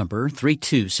NMLS number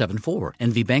 3274.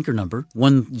 NV Banker number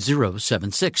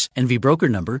 1076. NV Broker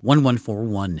number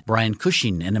 1141. Brian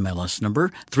Cushing NMLS number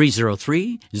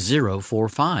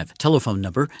 303045. Telephone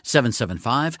number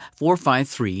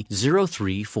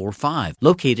 775-453-0345.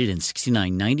 Located in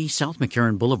 6990 South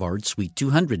McCarran Boulevard, Suite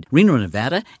 200, Reno,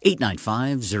 Nevada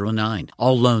 89509.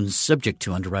 All loans subject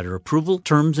to underwriter approval.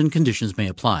 Terms and conditions may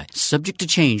apply. Subject to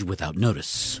change without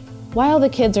notice. While the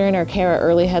kids are in our care at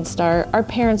Early Head Start, our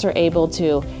parents are able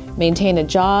to maintain a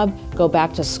job, go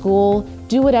back to school,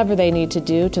 do whatever they need to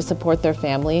do to support their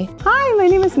family. Hi, my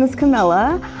name is Miss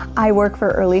Camilla. I work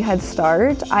for Early Head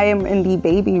Start. I am in the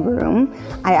baby room.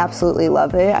 I absolutely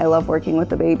love it. I love working with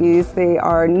the babies. They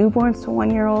are newborns to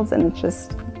 1-year-olds, and it's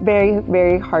just very,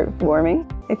 very heartwarming.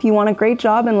 If you want a great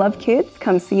job and love kids,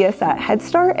 come see us at Head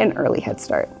Start and Early Head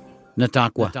Start.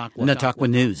 Natakwa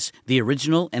News, the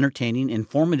original, entertaining,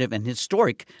 informative, and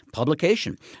historic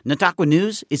publication. Natakwa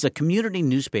News is a community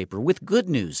newspaper with good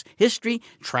news, history,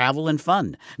 travel, and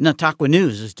fun. Natakwa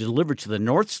News is delivered to the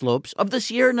north slopes of the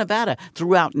Sierra Nevada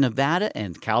throughout Nevada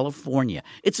and California.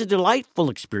 It's a delightful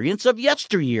experience of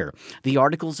yesteryear. The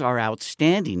articles are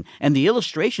outstanding, and the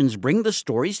illustrations bring the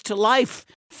stories to life.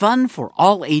 Fun for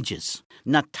all ages.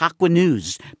 Natakwa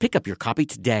News. Pick up your copy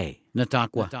today.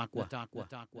 Natakwa.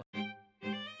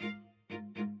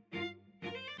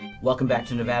 Welcome back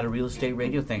to Nevada Real Estate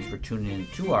Radio. Thanks for tuning in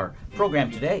to our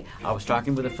program today. I was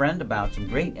talking with a friend about some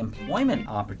great employment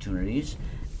opportunities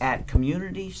at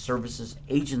Community Services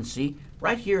Agency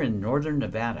right here in northern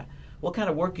Nevada. What kind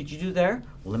of work could you do there?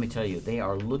 Well, let me tell you, they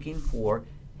are looking for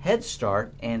Head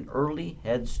Start and early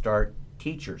Head Start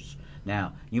teachers.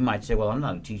 Now, you might say, well, I'm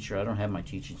not a teacher. I don't have my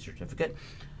teaching certificate.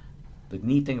 The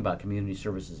neat thing about Community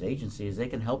Services Agency is they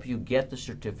can help you get the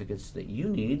certificates that you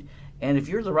need. And if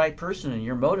you're the right person and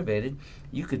you're motivated,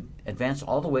 you could advance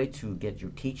all the way to get your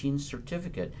teaching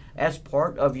certificate as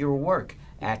part of your work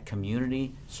at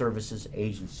Community Services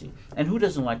Agency. And who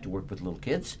doesn't like to work with little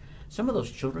kids? Some of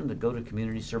those children that go to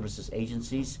Community Services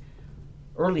Agencies,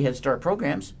 early Head Start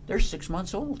programs, they're 6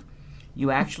 months old.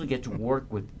 You actually get to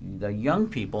work with the young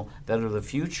people that are the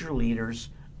future leaders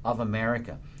of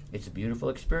America. It's a beautiful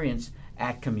experience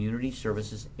at Community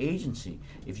Services Agency.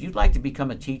 If you'd like to become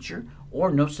a teacher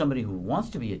or know somebody who wants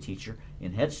to be a teacher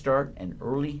in Head Start and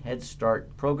early Head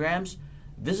Start programs,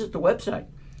 visit the website,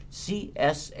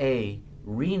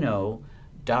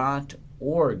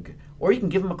 csareno.org, or you can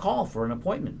give them a call for an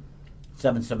appointment,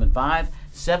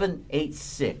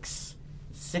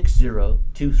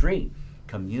 775-786-6023.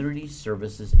 Community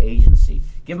Services Agency.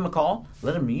 Give them a call.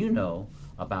 Let them know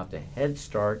about the Head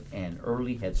Start and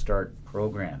early Head Start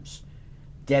programs.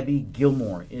 Debbie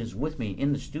Gilmore is with me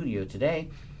in the studio today.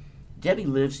 Debbie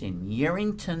lives in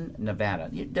Yerington, Nevada.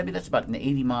 Debbie, that's about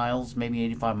 80 miles, maybe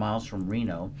 85 miles from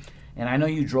Reno. And I know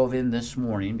you drove in this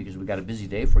morning because we got a busy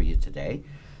day for you today.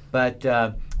 But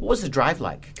what was the drive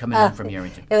like coming in from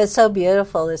Yerington? It was so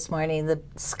beautiful this morning. The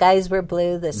skies were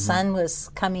blue, the sun was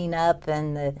coming up,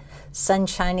 and the sun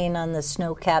shining on the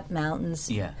snow-capped mountains.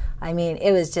 Yeah. I mean,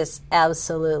 it was just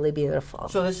absolutely beautiful.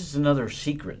 So this is another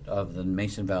secret of the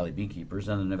Mason Valley Beekeepers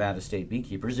and the Nevada State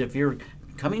Beekeepers. If you're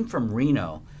coming from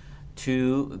Reno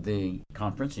to the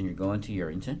conference and you're going to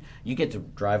Yerington, you get to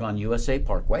drive on USA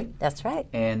Parkway. That's right.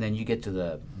 And then you get to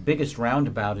the biggest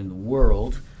roundabout in the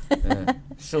world,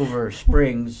 Silver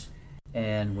Springs,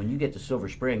 and when you get to Silver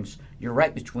Springs, you're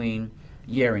right between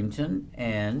Yerington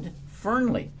and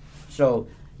Fernley. So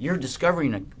you're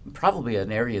discovering probably an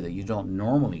area that you don't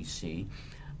normally see.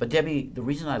 But Debbie, the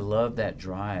reason I love that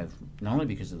drive, not only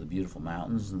because of the beautiful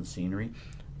mountains and the scenery,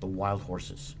 but wild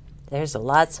horses. There's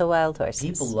lots of wild horses.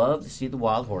 People love to see the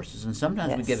wild horses, and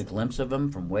sometimes we get a glimpse of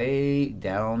them from way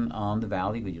down on the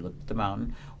valley when you look at the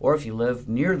mountain, or if you live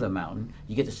near the mountain,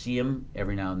 you get to see them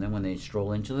every now and then when they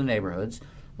stroll into the neighborhoods.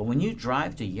 But when you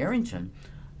drive to Yerington,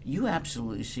 you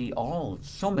absolutely see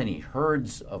so many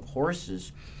herds of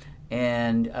horses,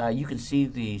 and you can see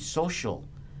the social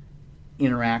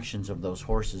interactions of those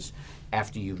horses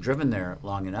after you've driven there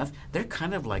long enough. They're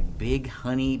kind of like big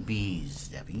honey bees,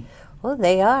 Debbie. Oh,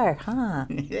 they are, huh?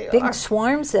 Big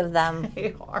swarms of them.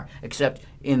 They are. Except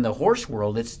in the horse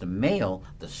world, it's the male,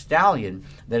 the stallion,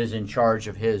 that is in charge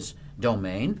of his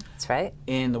domain. That's right.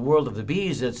 In the world of the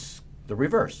bees, it's the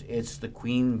reverse. It's the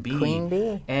queen bee. Queen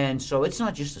bee. And so it's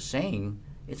not just a saying,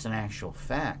 it's an actual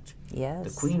fact. Yes.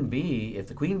 The queen bee, if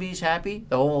the queen bee's happy,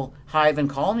 the whole hive and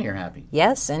colony are happy.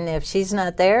 Yes, and if she's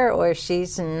not there or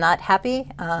she's not happy,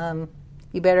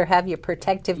 you better have your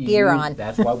protective gear on.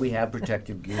 That's why we have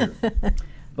protective gear.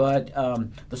 But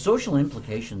the social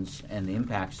implications and the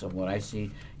impacts of what I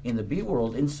see in the bee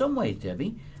world, in some ways,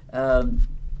 Debbie,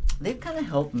 they've kind of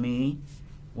helped me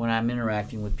when I'm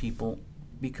interacting with people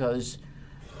because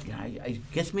it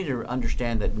gets me to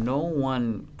understand that no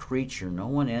one creature, no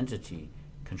one entity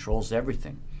controls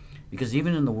everything. Because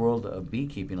even in the world of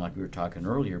beekeeping, like we were talking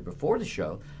earlier before the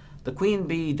show, the queen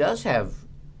bee does have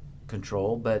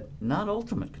control, but not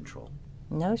ultimate control.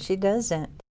 No, she doesn't.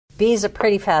 Bees are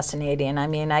pretty fascinating. I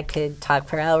mean, I could talk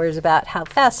for hours about how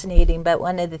fascinating, but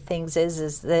one of the things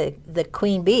is the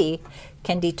queen bee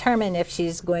can determine if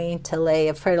she's going to lay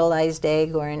a fertilized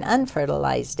egg or an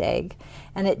unfertilized egg,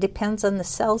 and it depends on the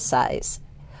cell size.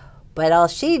 But all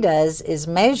she does is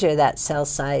measure that cell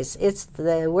size. It's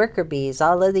the worker bees,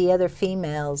 all of the other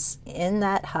females in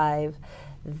that hive,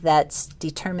 that's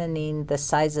determining the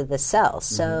size of the cell.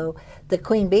 So the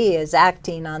queen bee is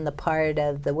acting on the part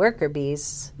of the worker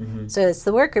bees. So it's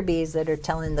the worker bees that are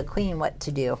telling the queen what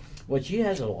to do. Well, she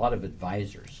has a lot of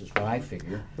advisors, is what I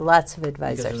figure. Lots of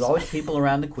advisors. Because there's always people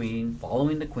around the Queen,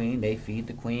 following the Queen. They feed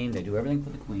the Queen. They do everything for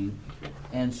the Queen.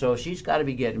 And so she's got to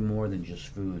be getting more than just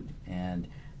food. And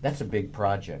that's a big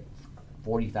project.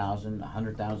 40,000,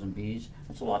 100,000 bees.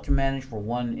 That's a lot to manage for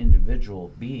one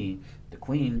individual bee, the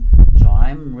Queen. So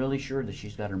I'm really sure that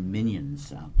she's got her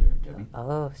minions out there, Debbie.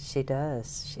 Oh, she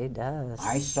does. She does.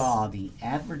 I saw the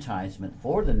advertisement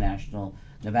for the National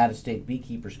Nevada State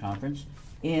Beekeepers Conference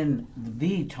in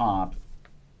the top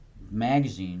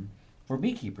magazine for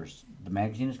beekeepers. The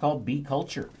magazine is called Bee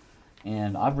Culture.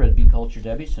 And I've read Bee Culture,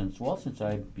 Debbie, since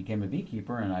I became a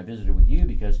beekeeper, and I visited with you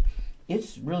because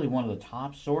it's really one of the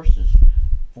top sources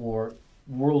for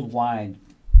worldwide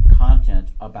content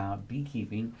about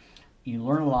beekeeping. You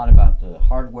learn a lot about the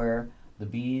hardware, the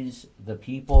bees, the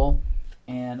people,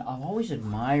 and I've always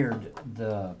admired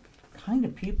the kind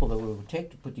of people that it would take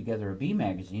to put together a bee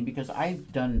magazine, because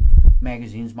I've done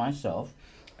magazines myself.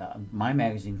 My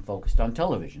magazine focused on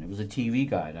television. It was a TV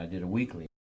guide. I did a weekly.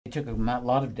 It took a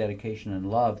lot of dedication and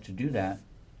love to do that.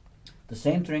 The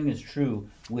same thing is true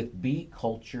with Bee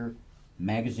Culture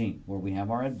magazine, where we have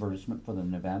our advertisement for the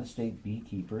Nevada State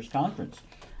Beekeepers Conference.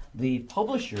 The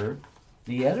publisher,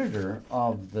 the editor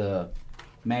of the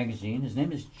magazine, his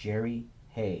name is Jerry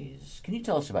Hayes. Can you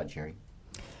tell us about Jerry?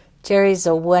 Jerry's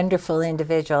a wonderful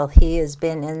individual. He has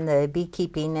been in the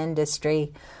beekeeping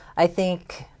industry, I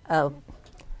think,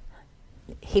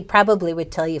 he probably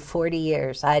would tell you 40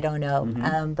 years. I don't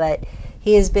know. But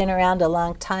he has been around a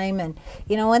long time. And,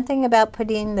 you know, one thing about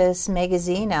putting this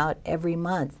magazine out every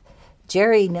month,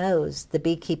 Jerry knows the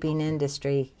beekeeping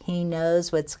industry. He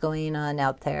knows what's going on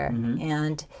out there.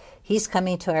 And he's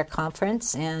coming to our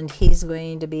conference, and he's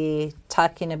going to be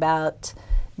talking about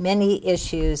many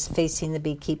issues facing the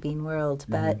beekeeping world.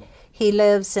 But he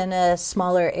lives in a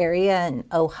smaller area in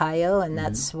Ohio, and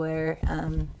that's where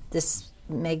this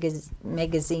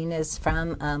magazine is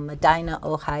from, Medina,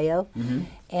 Ohio.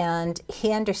 And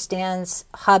he understands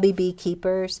hobby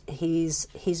beekeepers. He's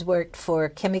worked for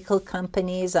chemical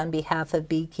companies on behalf of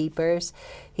beekeepers.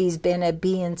 He's been a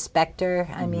bee inspector.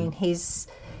 I mean, he's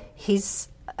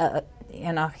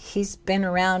been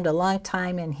around a long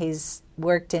time, and he's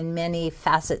worked in many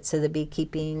facets of the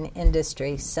beekeeping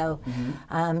industry. So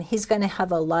he's going to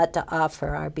have a lot to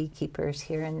offer our beekeepers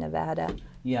here in Nevada.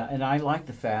 Yeah, and I like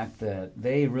the fact that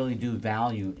they really do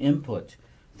value input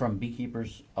from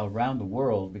beekeepers around the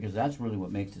world, because that's really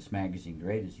what makes this magazine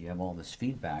great, is you have all this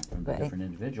feedback from the different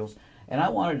individuals. And I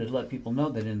wanted to let people know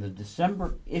that in the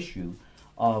December issue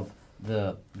of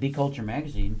the Bee Culture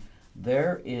magazine,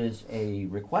 there is a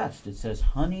request. It says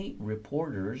honey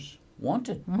reporters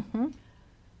wanted.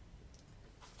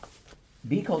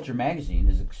 Bee Culture magazine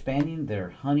is expanding their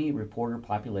honey reporter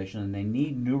population, and they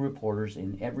need new reporters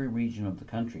in every region of the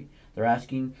country. They're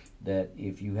asking that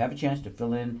if you have a chance to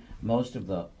fill in most of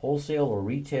the wholesale or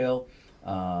retail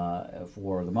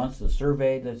for the months of the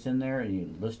survey that's in there,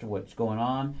 you list of what's going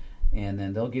on, and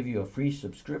then they'll give you a free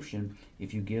subscription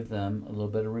if you give them a little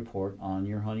bit of report on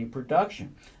your honey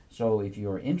production. So if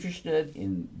you're interested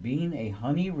in being a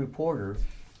honey reporter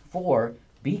for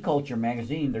Bee Culture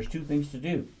magazine, there's two things to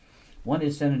do. One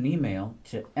is send an email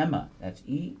to Emma, that's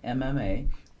EMMA,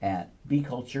 at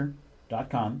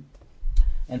beeculture.com,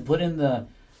 and put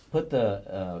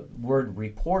the word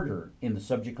reporter in the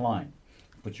subject line.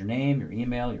 Put your name, your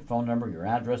email, your phone number, your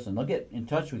address, and they'll get in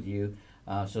touch with you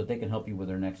so that they can help you with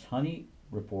their next honey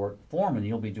report form. And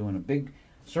you'll be doing a big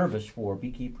service for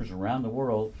beekeepers around the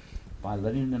world by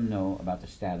letting them know about the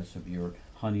status of your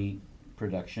honey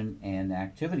production and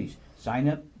activities. Sign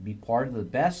up, be part of the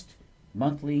best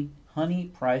monthly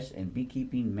honey price and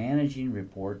beekeeping managing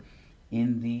report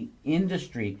in the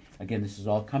industry. Again, this is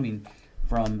all coming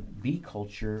from Bee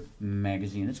Culture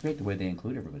magazine. It's great the way they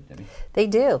include everybody, Debbie. They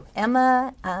do.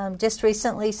 Emma just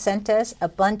recently sent us a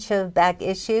bunch of back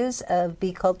issues of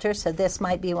Bee Culture, so this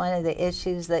might be one of the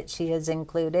issues that she has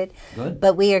included. Good.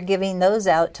 But we are giving those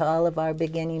out to all of our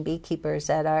beginning beekeepers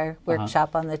at our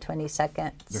workshop on the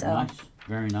 22nd. Very nice.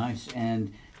 Very nice.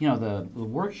 And you know, the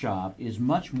workshop is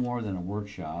much more than a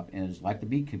workshop, as like the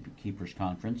Beekeepers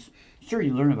Conference. Sure,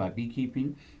 you learn about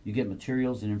beekeeping, you get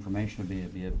materials and information to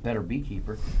be a better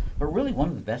beekeeper, but really one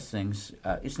of the best things,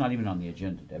 it's not even on the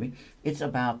agenda, Debbie, it's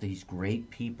about these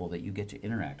great people that you get to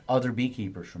interact, other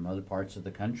beekeepers from other parts of the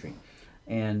country.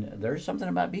 And there's something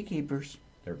about beekeepers.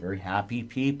 They're very happy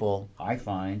people, I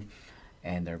find,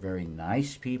 and they're very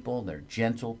nice people, they're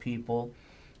gentle people,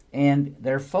 and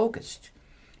they're focused.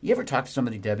 You ever talk to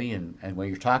somebody, Debbie, and when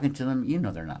you're talking to them, you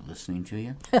know they're not listening to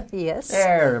you? Yes.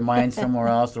 Their mind's somewhere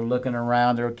else. They're looking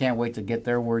around. They can't wait to get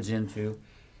their words into.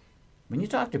 When you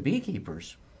talk to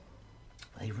beekeepers,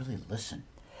 they really listen.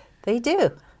 They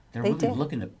do. They're They really do.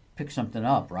 looking to pick something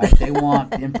up, right? They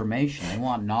want information. They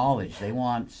want knowledge. They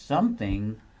want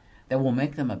something that will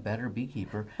make them a better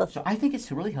beekeeper. So I think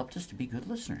it's really helped us to be good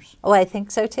listeners. Oh, I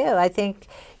think so too. I think,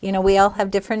 we all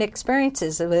have different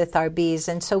experiences with our bees,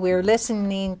 and so we're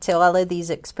listening to all of these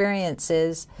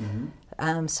experiences.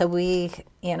 So we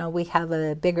have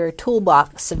a bigger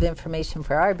toolbox of information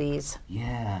for our bees.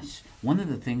 Yes. One of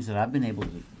the things that I've been able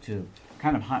to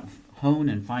kind of hone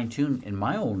and fine-tune in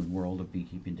my own world of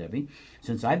beekeeping, Debbie,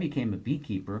 since I became a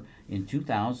beekeeper in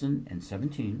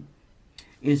 2017,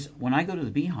 is when I go to the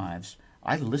beehives,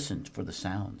 I listen for the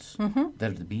sounds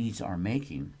that the bees are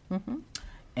making.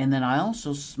 And then I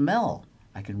also smell.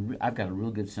 I've got a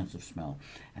real good sense of smell.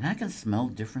 And I can smell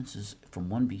differences from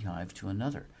one beehive to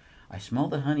another. I smell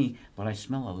the honey, but I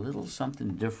smell a little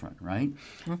something different, right?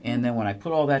 And then when I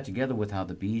put all that together with how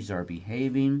the bees are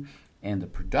behaving and the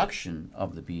production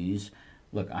of the bees,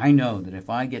 look, I know that if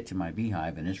I get to my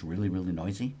beehive and it's really, really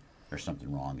noisy, there's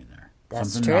something wrong in there.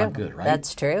 That's something true. not good, right?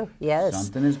 That's true, yes.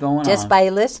 Something is going on. Just by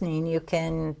listening, you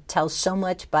can tell so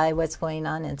much by what's going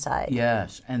on inside.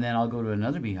 Yes, and then I'll go to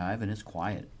another beehive and it's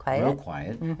quiet. Real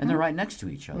quiet, and they're right next to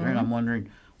each other. And I'm wondering,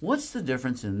 what's the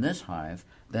difference in this hive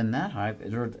than that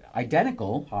hive? They're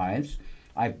identical hives.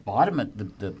 I bought them at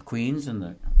the queens and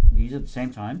the bees at the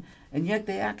same time, and yet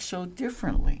they act so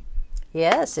differently.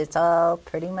 Yes, it's all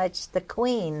pretty much the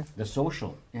queen. The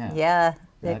social, yeah.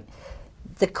 Yeah,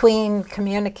 the queen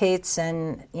communicates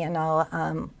and,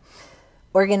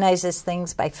 organizes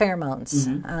things by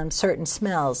pheromones, certain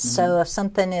smells. So if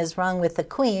something is wrong with the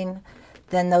queen,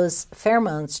 then those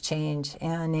pheromones change,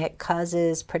 and it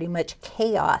causes pretty much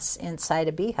chaos inside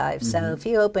a beehive. So if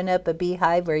you open up a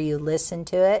beehive or you listen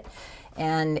to it,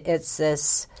 and it's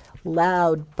this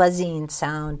loud buzzing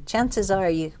sound, chances are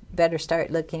you better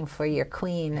start looking for your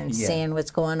queen and seeing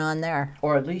what's going on there.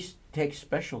 Or at least take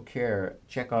special care,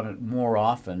 check on it more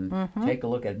often, take a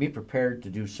look at it, be prepared to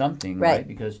do something, right?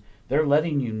 Because they're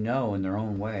letting you know in their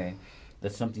own way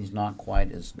that something's not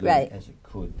quite as good as it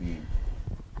could be.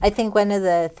 I think one of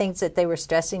the things that they were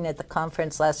stressing at the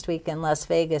conference last week in Las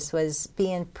Vegas was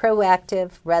being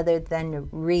proactive rather than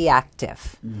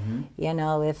reactive.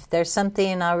 If there's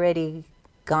something already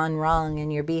gone wrong in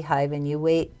your beehive and you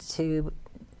wait to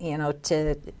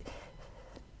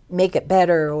make it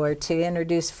better or to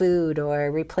introduce food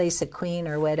or replace a queen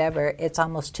or whatever, it's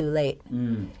almost too late.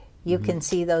 You can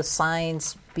see those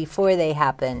signs before they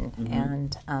happen,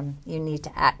 and you need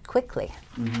to act quickly.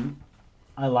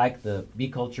 I like the Bee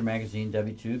Culture magazine,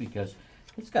 Debbie, too, because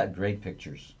it's got great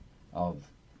pictures of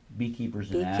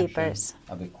beekeepers in action,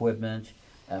 of equipment,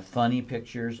 funny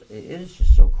pictures. It is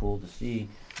just so cool to see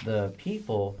the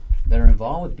people that are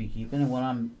involved with beekeeping. And what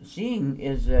I'm seeing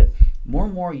is that more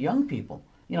and more young people,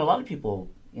 a lot of people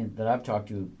that I've talked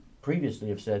to previously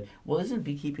have said, well, isn't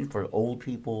beekeeping for old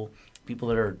people, people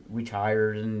that are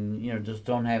retired and, just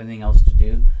don't have anything else to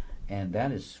do? And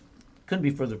that couldn't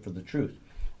be further from the truth.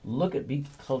 Look at Bee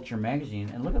Culture magazine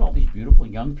and look at all these beautiful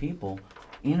young people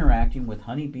interacting with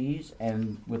honeybees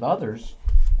and with others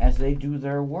as they do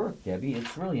their work, Debbie.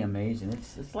 It's really amazing.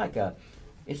 It's like a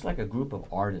group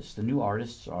of artists. The new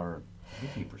artists are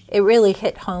beekeepers. It really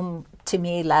hit home to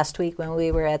me last week when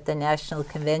we were at the National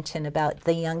Convention about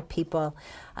the young people,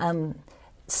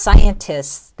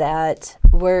 scientists that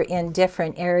were in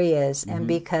different areas, and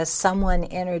because someone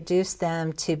introduced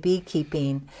them to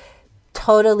beekeeping,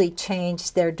 totally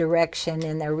changed their direction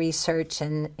in their research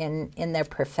and in their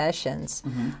professions,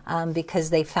 because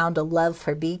they found a love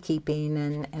for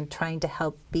beekeeping and trying to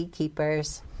help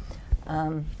beekeepers.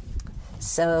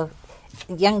 So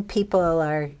young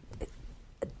people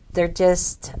they're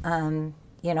just,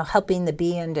 helping the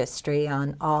bee industry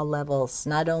on all levels,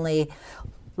 not only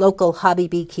local hobby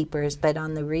beekeepers, but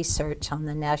on the research on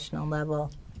the national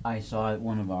level. I saw at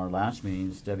one of our last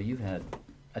meetings, Debbie, you had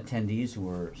attendees who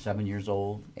were 7 years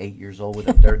old, 8 years old.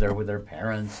 They're there with their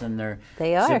parents and their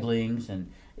siblings, and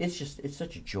it's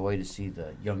such a joy to see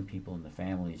the young people and the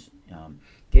families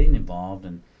getting involved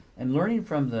and learning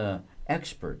from the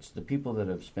experts, the people that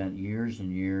have spent years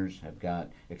and years, have got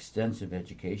extensive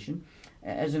education.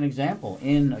 As an example,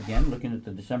 again, looking at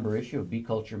the December issue of Bee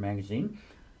Culture magazine,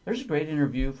 there's a great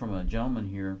interview from a gentleman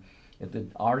here. The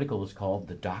article is called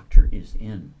 "The Doctor is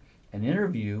In," an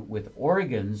interview with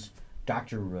Oregon's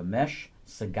Dr. Ramesh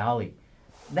Sagali.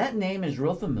 That name is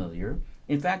real familiar.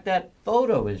 In fact, that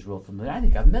photo is real familiar. I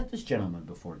think I've met this gentleman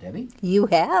before, Debbie. You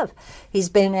have. He's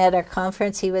been at our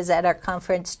conference. He was at our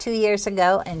conference 2 years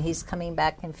ago, and he's coming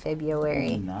back in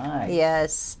February. Oh, nice.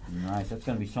 Yes. Nice. That's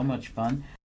going to be so much fun.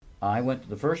 I went to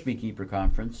the first Beekeeper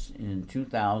Conference in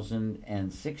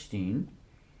 2016,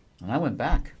 And I went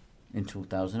back in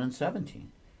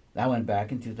 2017. I went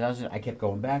back in 2000. I kept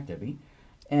going back, Debbie.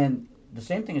 And the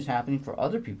same thing is happening for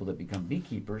other people that become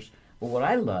beekeepers. But what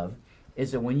I love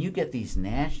is that when you get these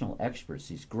national experts,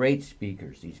 these great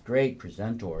speakers, these great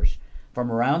presenters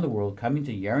from around the world coming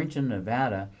to Yerington,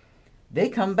 Nevada, they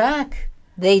come back.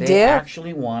 They do. They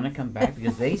actually want to come back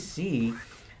because they see,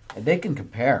 they can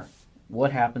compare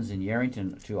what happens in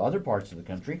Yerington to other parts of the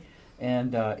country.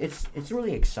 And it's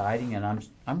really exciting, and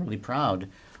I'm really proud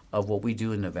of what we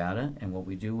do in Nevada and what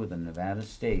we do with the Nevada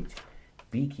State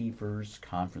Beekeepers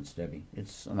Conference, Debbie.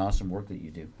 It's an awesome work that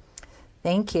you do.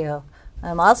 Thank you.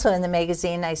 Also in the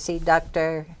magazine, I see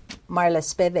Dr. Marla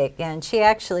Spivak, and she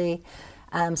actually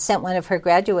sent one of her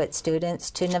graduate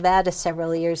students to Nevada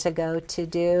several years ago to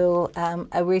do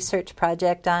a research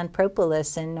project on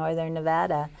propolis in northern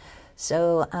Nevada.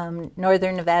 So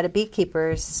Northern Nevada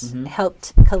beekeepers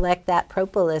helped collect that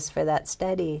propolis for that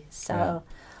study. So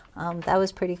that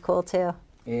was pretty cool, too.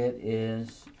 It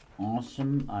is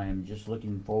awesome. I am just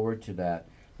looking forward to that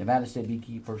Nevada State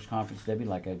Beekeepers Conference, Debbie,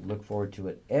 like I look forward to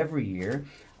it every year.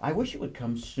 I wish it would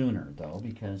come sooner, though,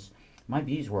 because my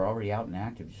bees were already out and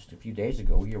active just a few days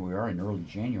ago. Here we are in early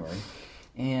January.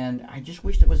 And I just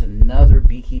wish there was another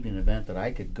beekeeping event that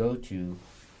I could go to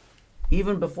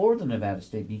even before the Nevada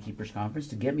State Beekeepers Conference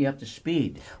to get me up to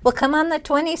speed. Well, come on the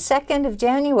 22nd of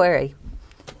January.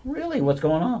 Really? What's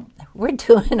going on? We're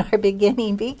doing our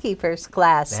beginning beekeepers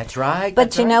class. That's right.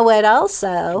 But you know what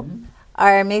also?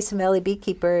 Our Mason Valley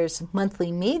Beekeepers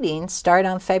monthly meetings start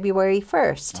on February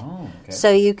 1st. Oh, okay.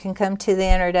 So you can come to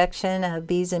the introduction of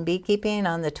bees and beekeeping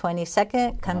on the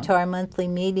 22nd, come to our monthly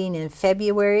meeting in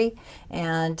February,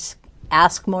 and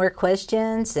ask more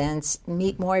questions and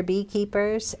meet more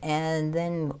beekeepers, and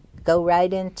then go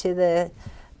right into the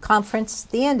conference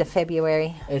at the end of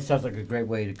February. It sounds like a great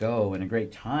way to go and a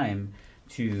great time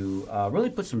to really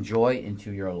put some joy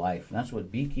into your life. And that's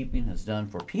what beekeeping has done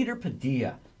for Peter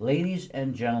Padilla. Ladies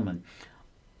and gentlemen,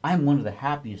 I'm one of the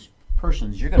happiest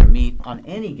persons you're going to meet on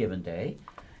any given day.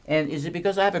 And is it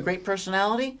because I have a great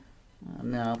personality?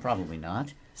 No, probably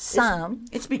not. Some.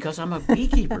 It's because I'm a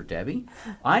beekeeper, Debbie.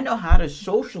 I know how to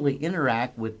socially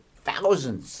interact with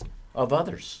thousands of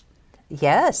others.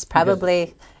 Yes,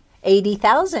 probably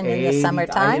 80,000 in the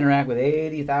summertime. I interact with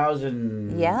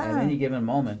 80,000 at any given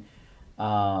moment.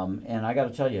 And I got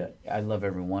to tell you, I love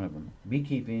every one of them.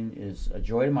 Beekeeping is a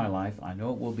joy in my life. I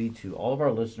know it will be to all of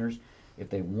our listeners. If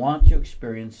they want to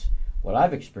experience what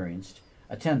I've experienced,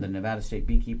 attend the Nevada State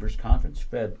Beekeepers Conference,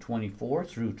 Feb 24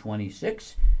 through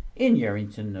 26 in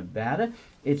Yerington, Nevada.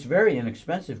 It's very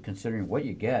inexpensive considering what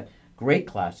you get. Great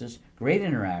classes, great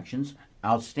interactions,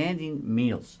 outstanding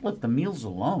meals. Look, the meals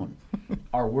alone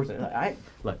are worth it.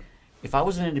 Look, if I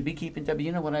wasn't into beekeeping, Debbie,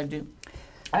 you know what I'd do?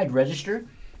 I'd register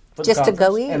for the just to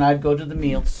go eat, and I'd go to the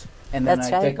meals, and then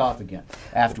I'd take off again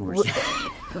afterwards.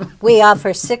 We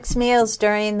offer 6 meals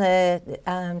during the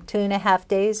 2.5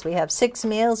 days. We have 6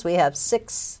 meals. We have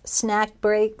 6 snack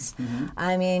breaks.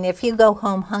 I mean, if you go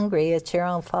home hungry, it's your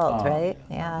own fault, right?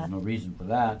 Yeah. No reason for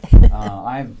that.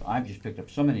 I've just picked up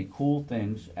so many cool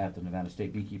things at the Nevada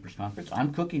State Beekeepers Conference.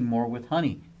 I'm cooking more with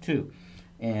honey, too.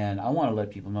 And I want to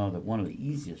let people know that one of the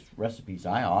easiest recipes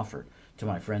I offer to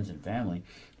my friends and family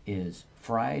is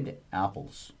fried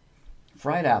apples.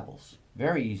 Fried apples.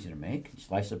 Very easy to make. You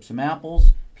slice up some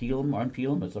apples, peel them or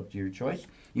unpeel them. It's up to your choice.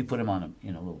 You put them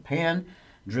in a little pan,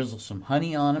 drizzle some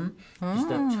honey on them.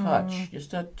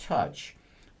 Just a touch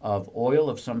of oil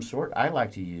of some sort. I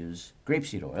like to use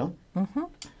grapeseed oil.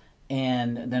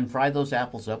 And then fry those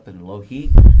apples up in a low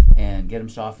heat and get them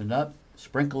softened up.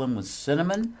 Sprinkle them with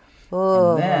cinnamon.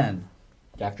 And then,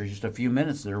 after just a few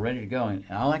minutes, they're ready to go. And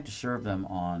I like to serve them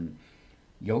on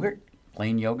yogurt.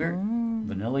 Plain yogurt,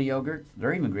 vanilla yogurt.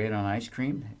 They're even great on ice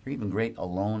cream. They're even great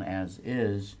alone as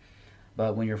is.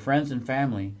 But when your friends and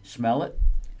family smell it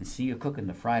and see you cooking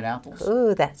the fried apples,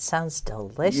 ooh, that sounds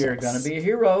delicious. You're going to be a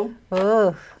hero.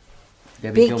 Ooh.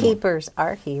 Beekeepers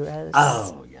are heroes.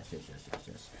 Oh, yes.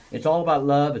 It's all about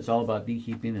love. It's all about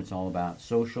beekeeping. It's all about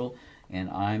social. And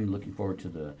I'm looking forward to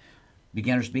the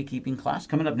Beginner's Beekeeping class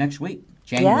coming up next week,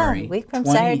 January week from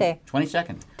Saturday.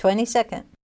 22nd. 22nd.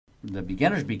 The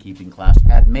Beginner's Beekeeping class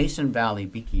at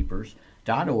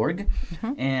MasonValleyBeekeepers.org.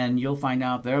 And you'll find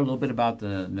out there a little bit about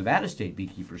the Nevada State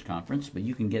Beekeepers Conference, but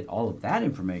you can get all of that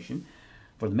information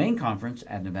for the main conference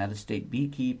at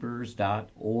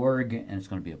NevadaStateBeekeepers.org, and it's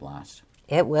going to be a blast.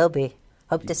 It will be.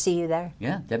 Hope to see you there.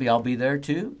 Yeah, Debbie, I'll be there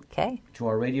too. Okay. To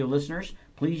our radio listeners,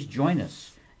 please join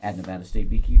us at Nevada State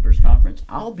Beekeepers Conference.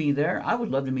 I'll be there. I would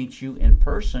love to meet you in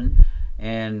person,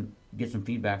 and get some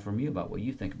feedback from you about what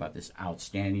you think about this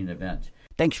outstanding event.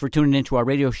 Thanks for tuning into our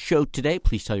radio show today.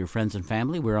 Please tell your friends and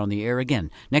family we're on the air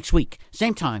again next week.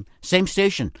 Same time, same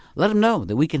station. Let them know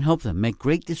that we can help them make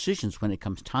great decisions when it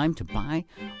comes time to buy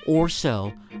or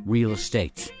sell real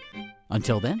estate.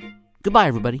 Until then, goodbye,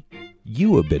 everybody.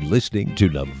 You have been listening to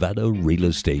Nevada Real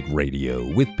Estate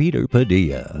Radio with Peter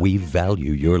Padilla. We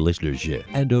value your listenership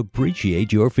and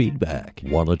appreciate your feedback.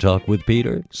 Want to talk with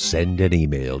Peter? Send an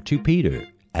email to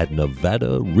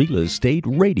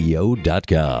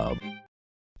peter@NevadaRealEstateRadio.com.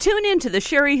 Tune in to the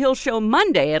Sherry Hill Show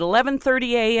Monday at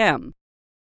 11:30 a.m.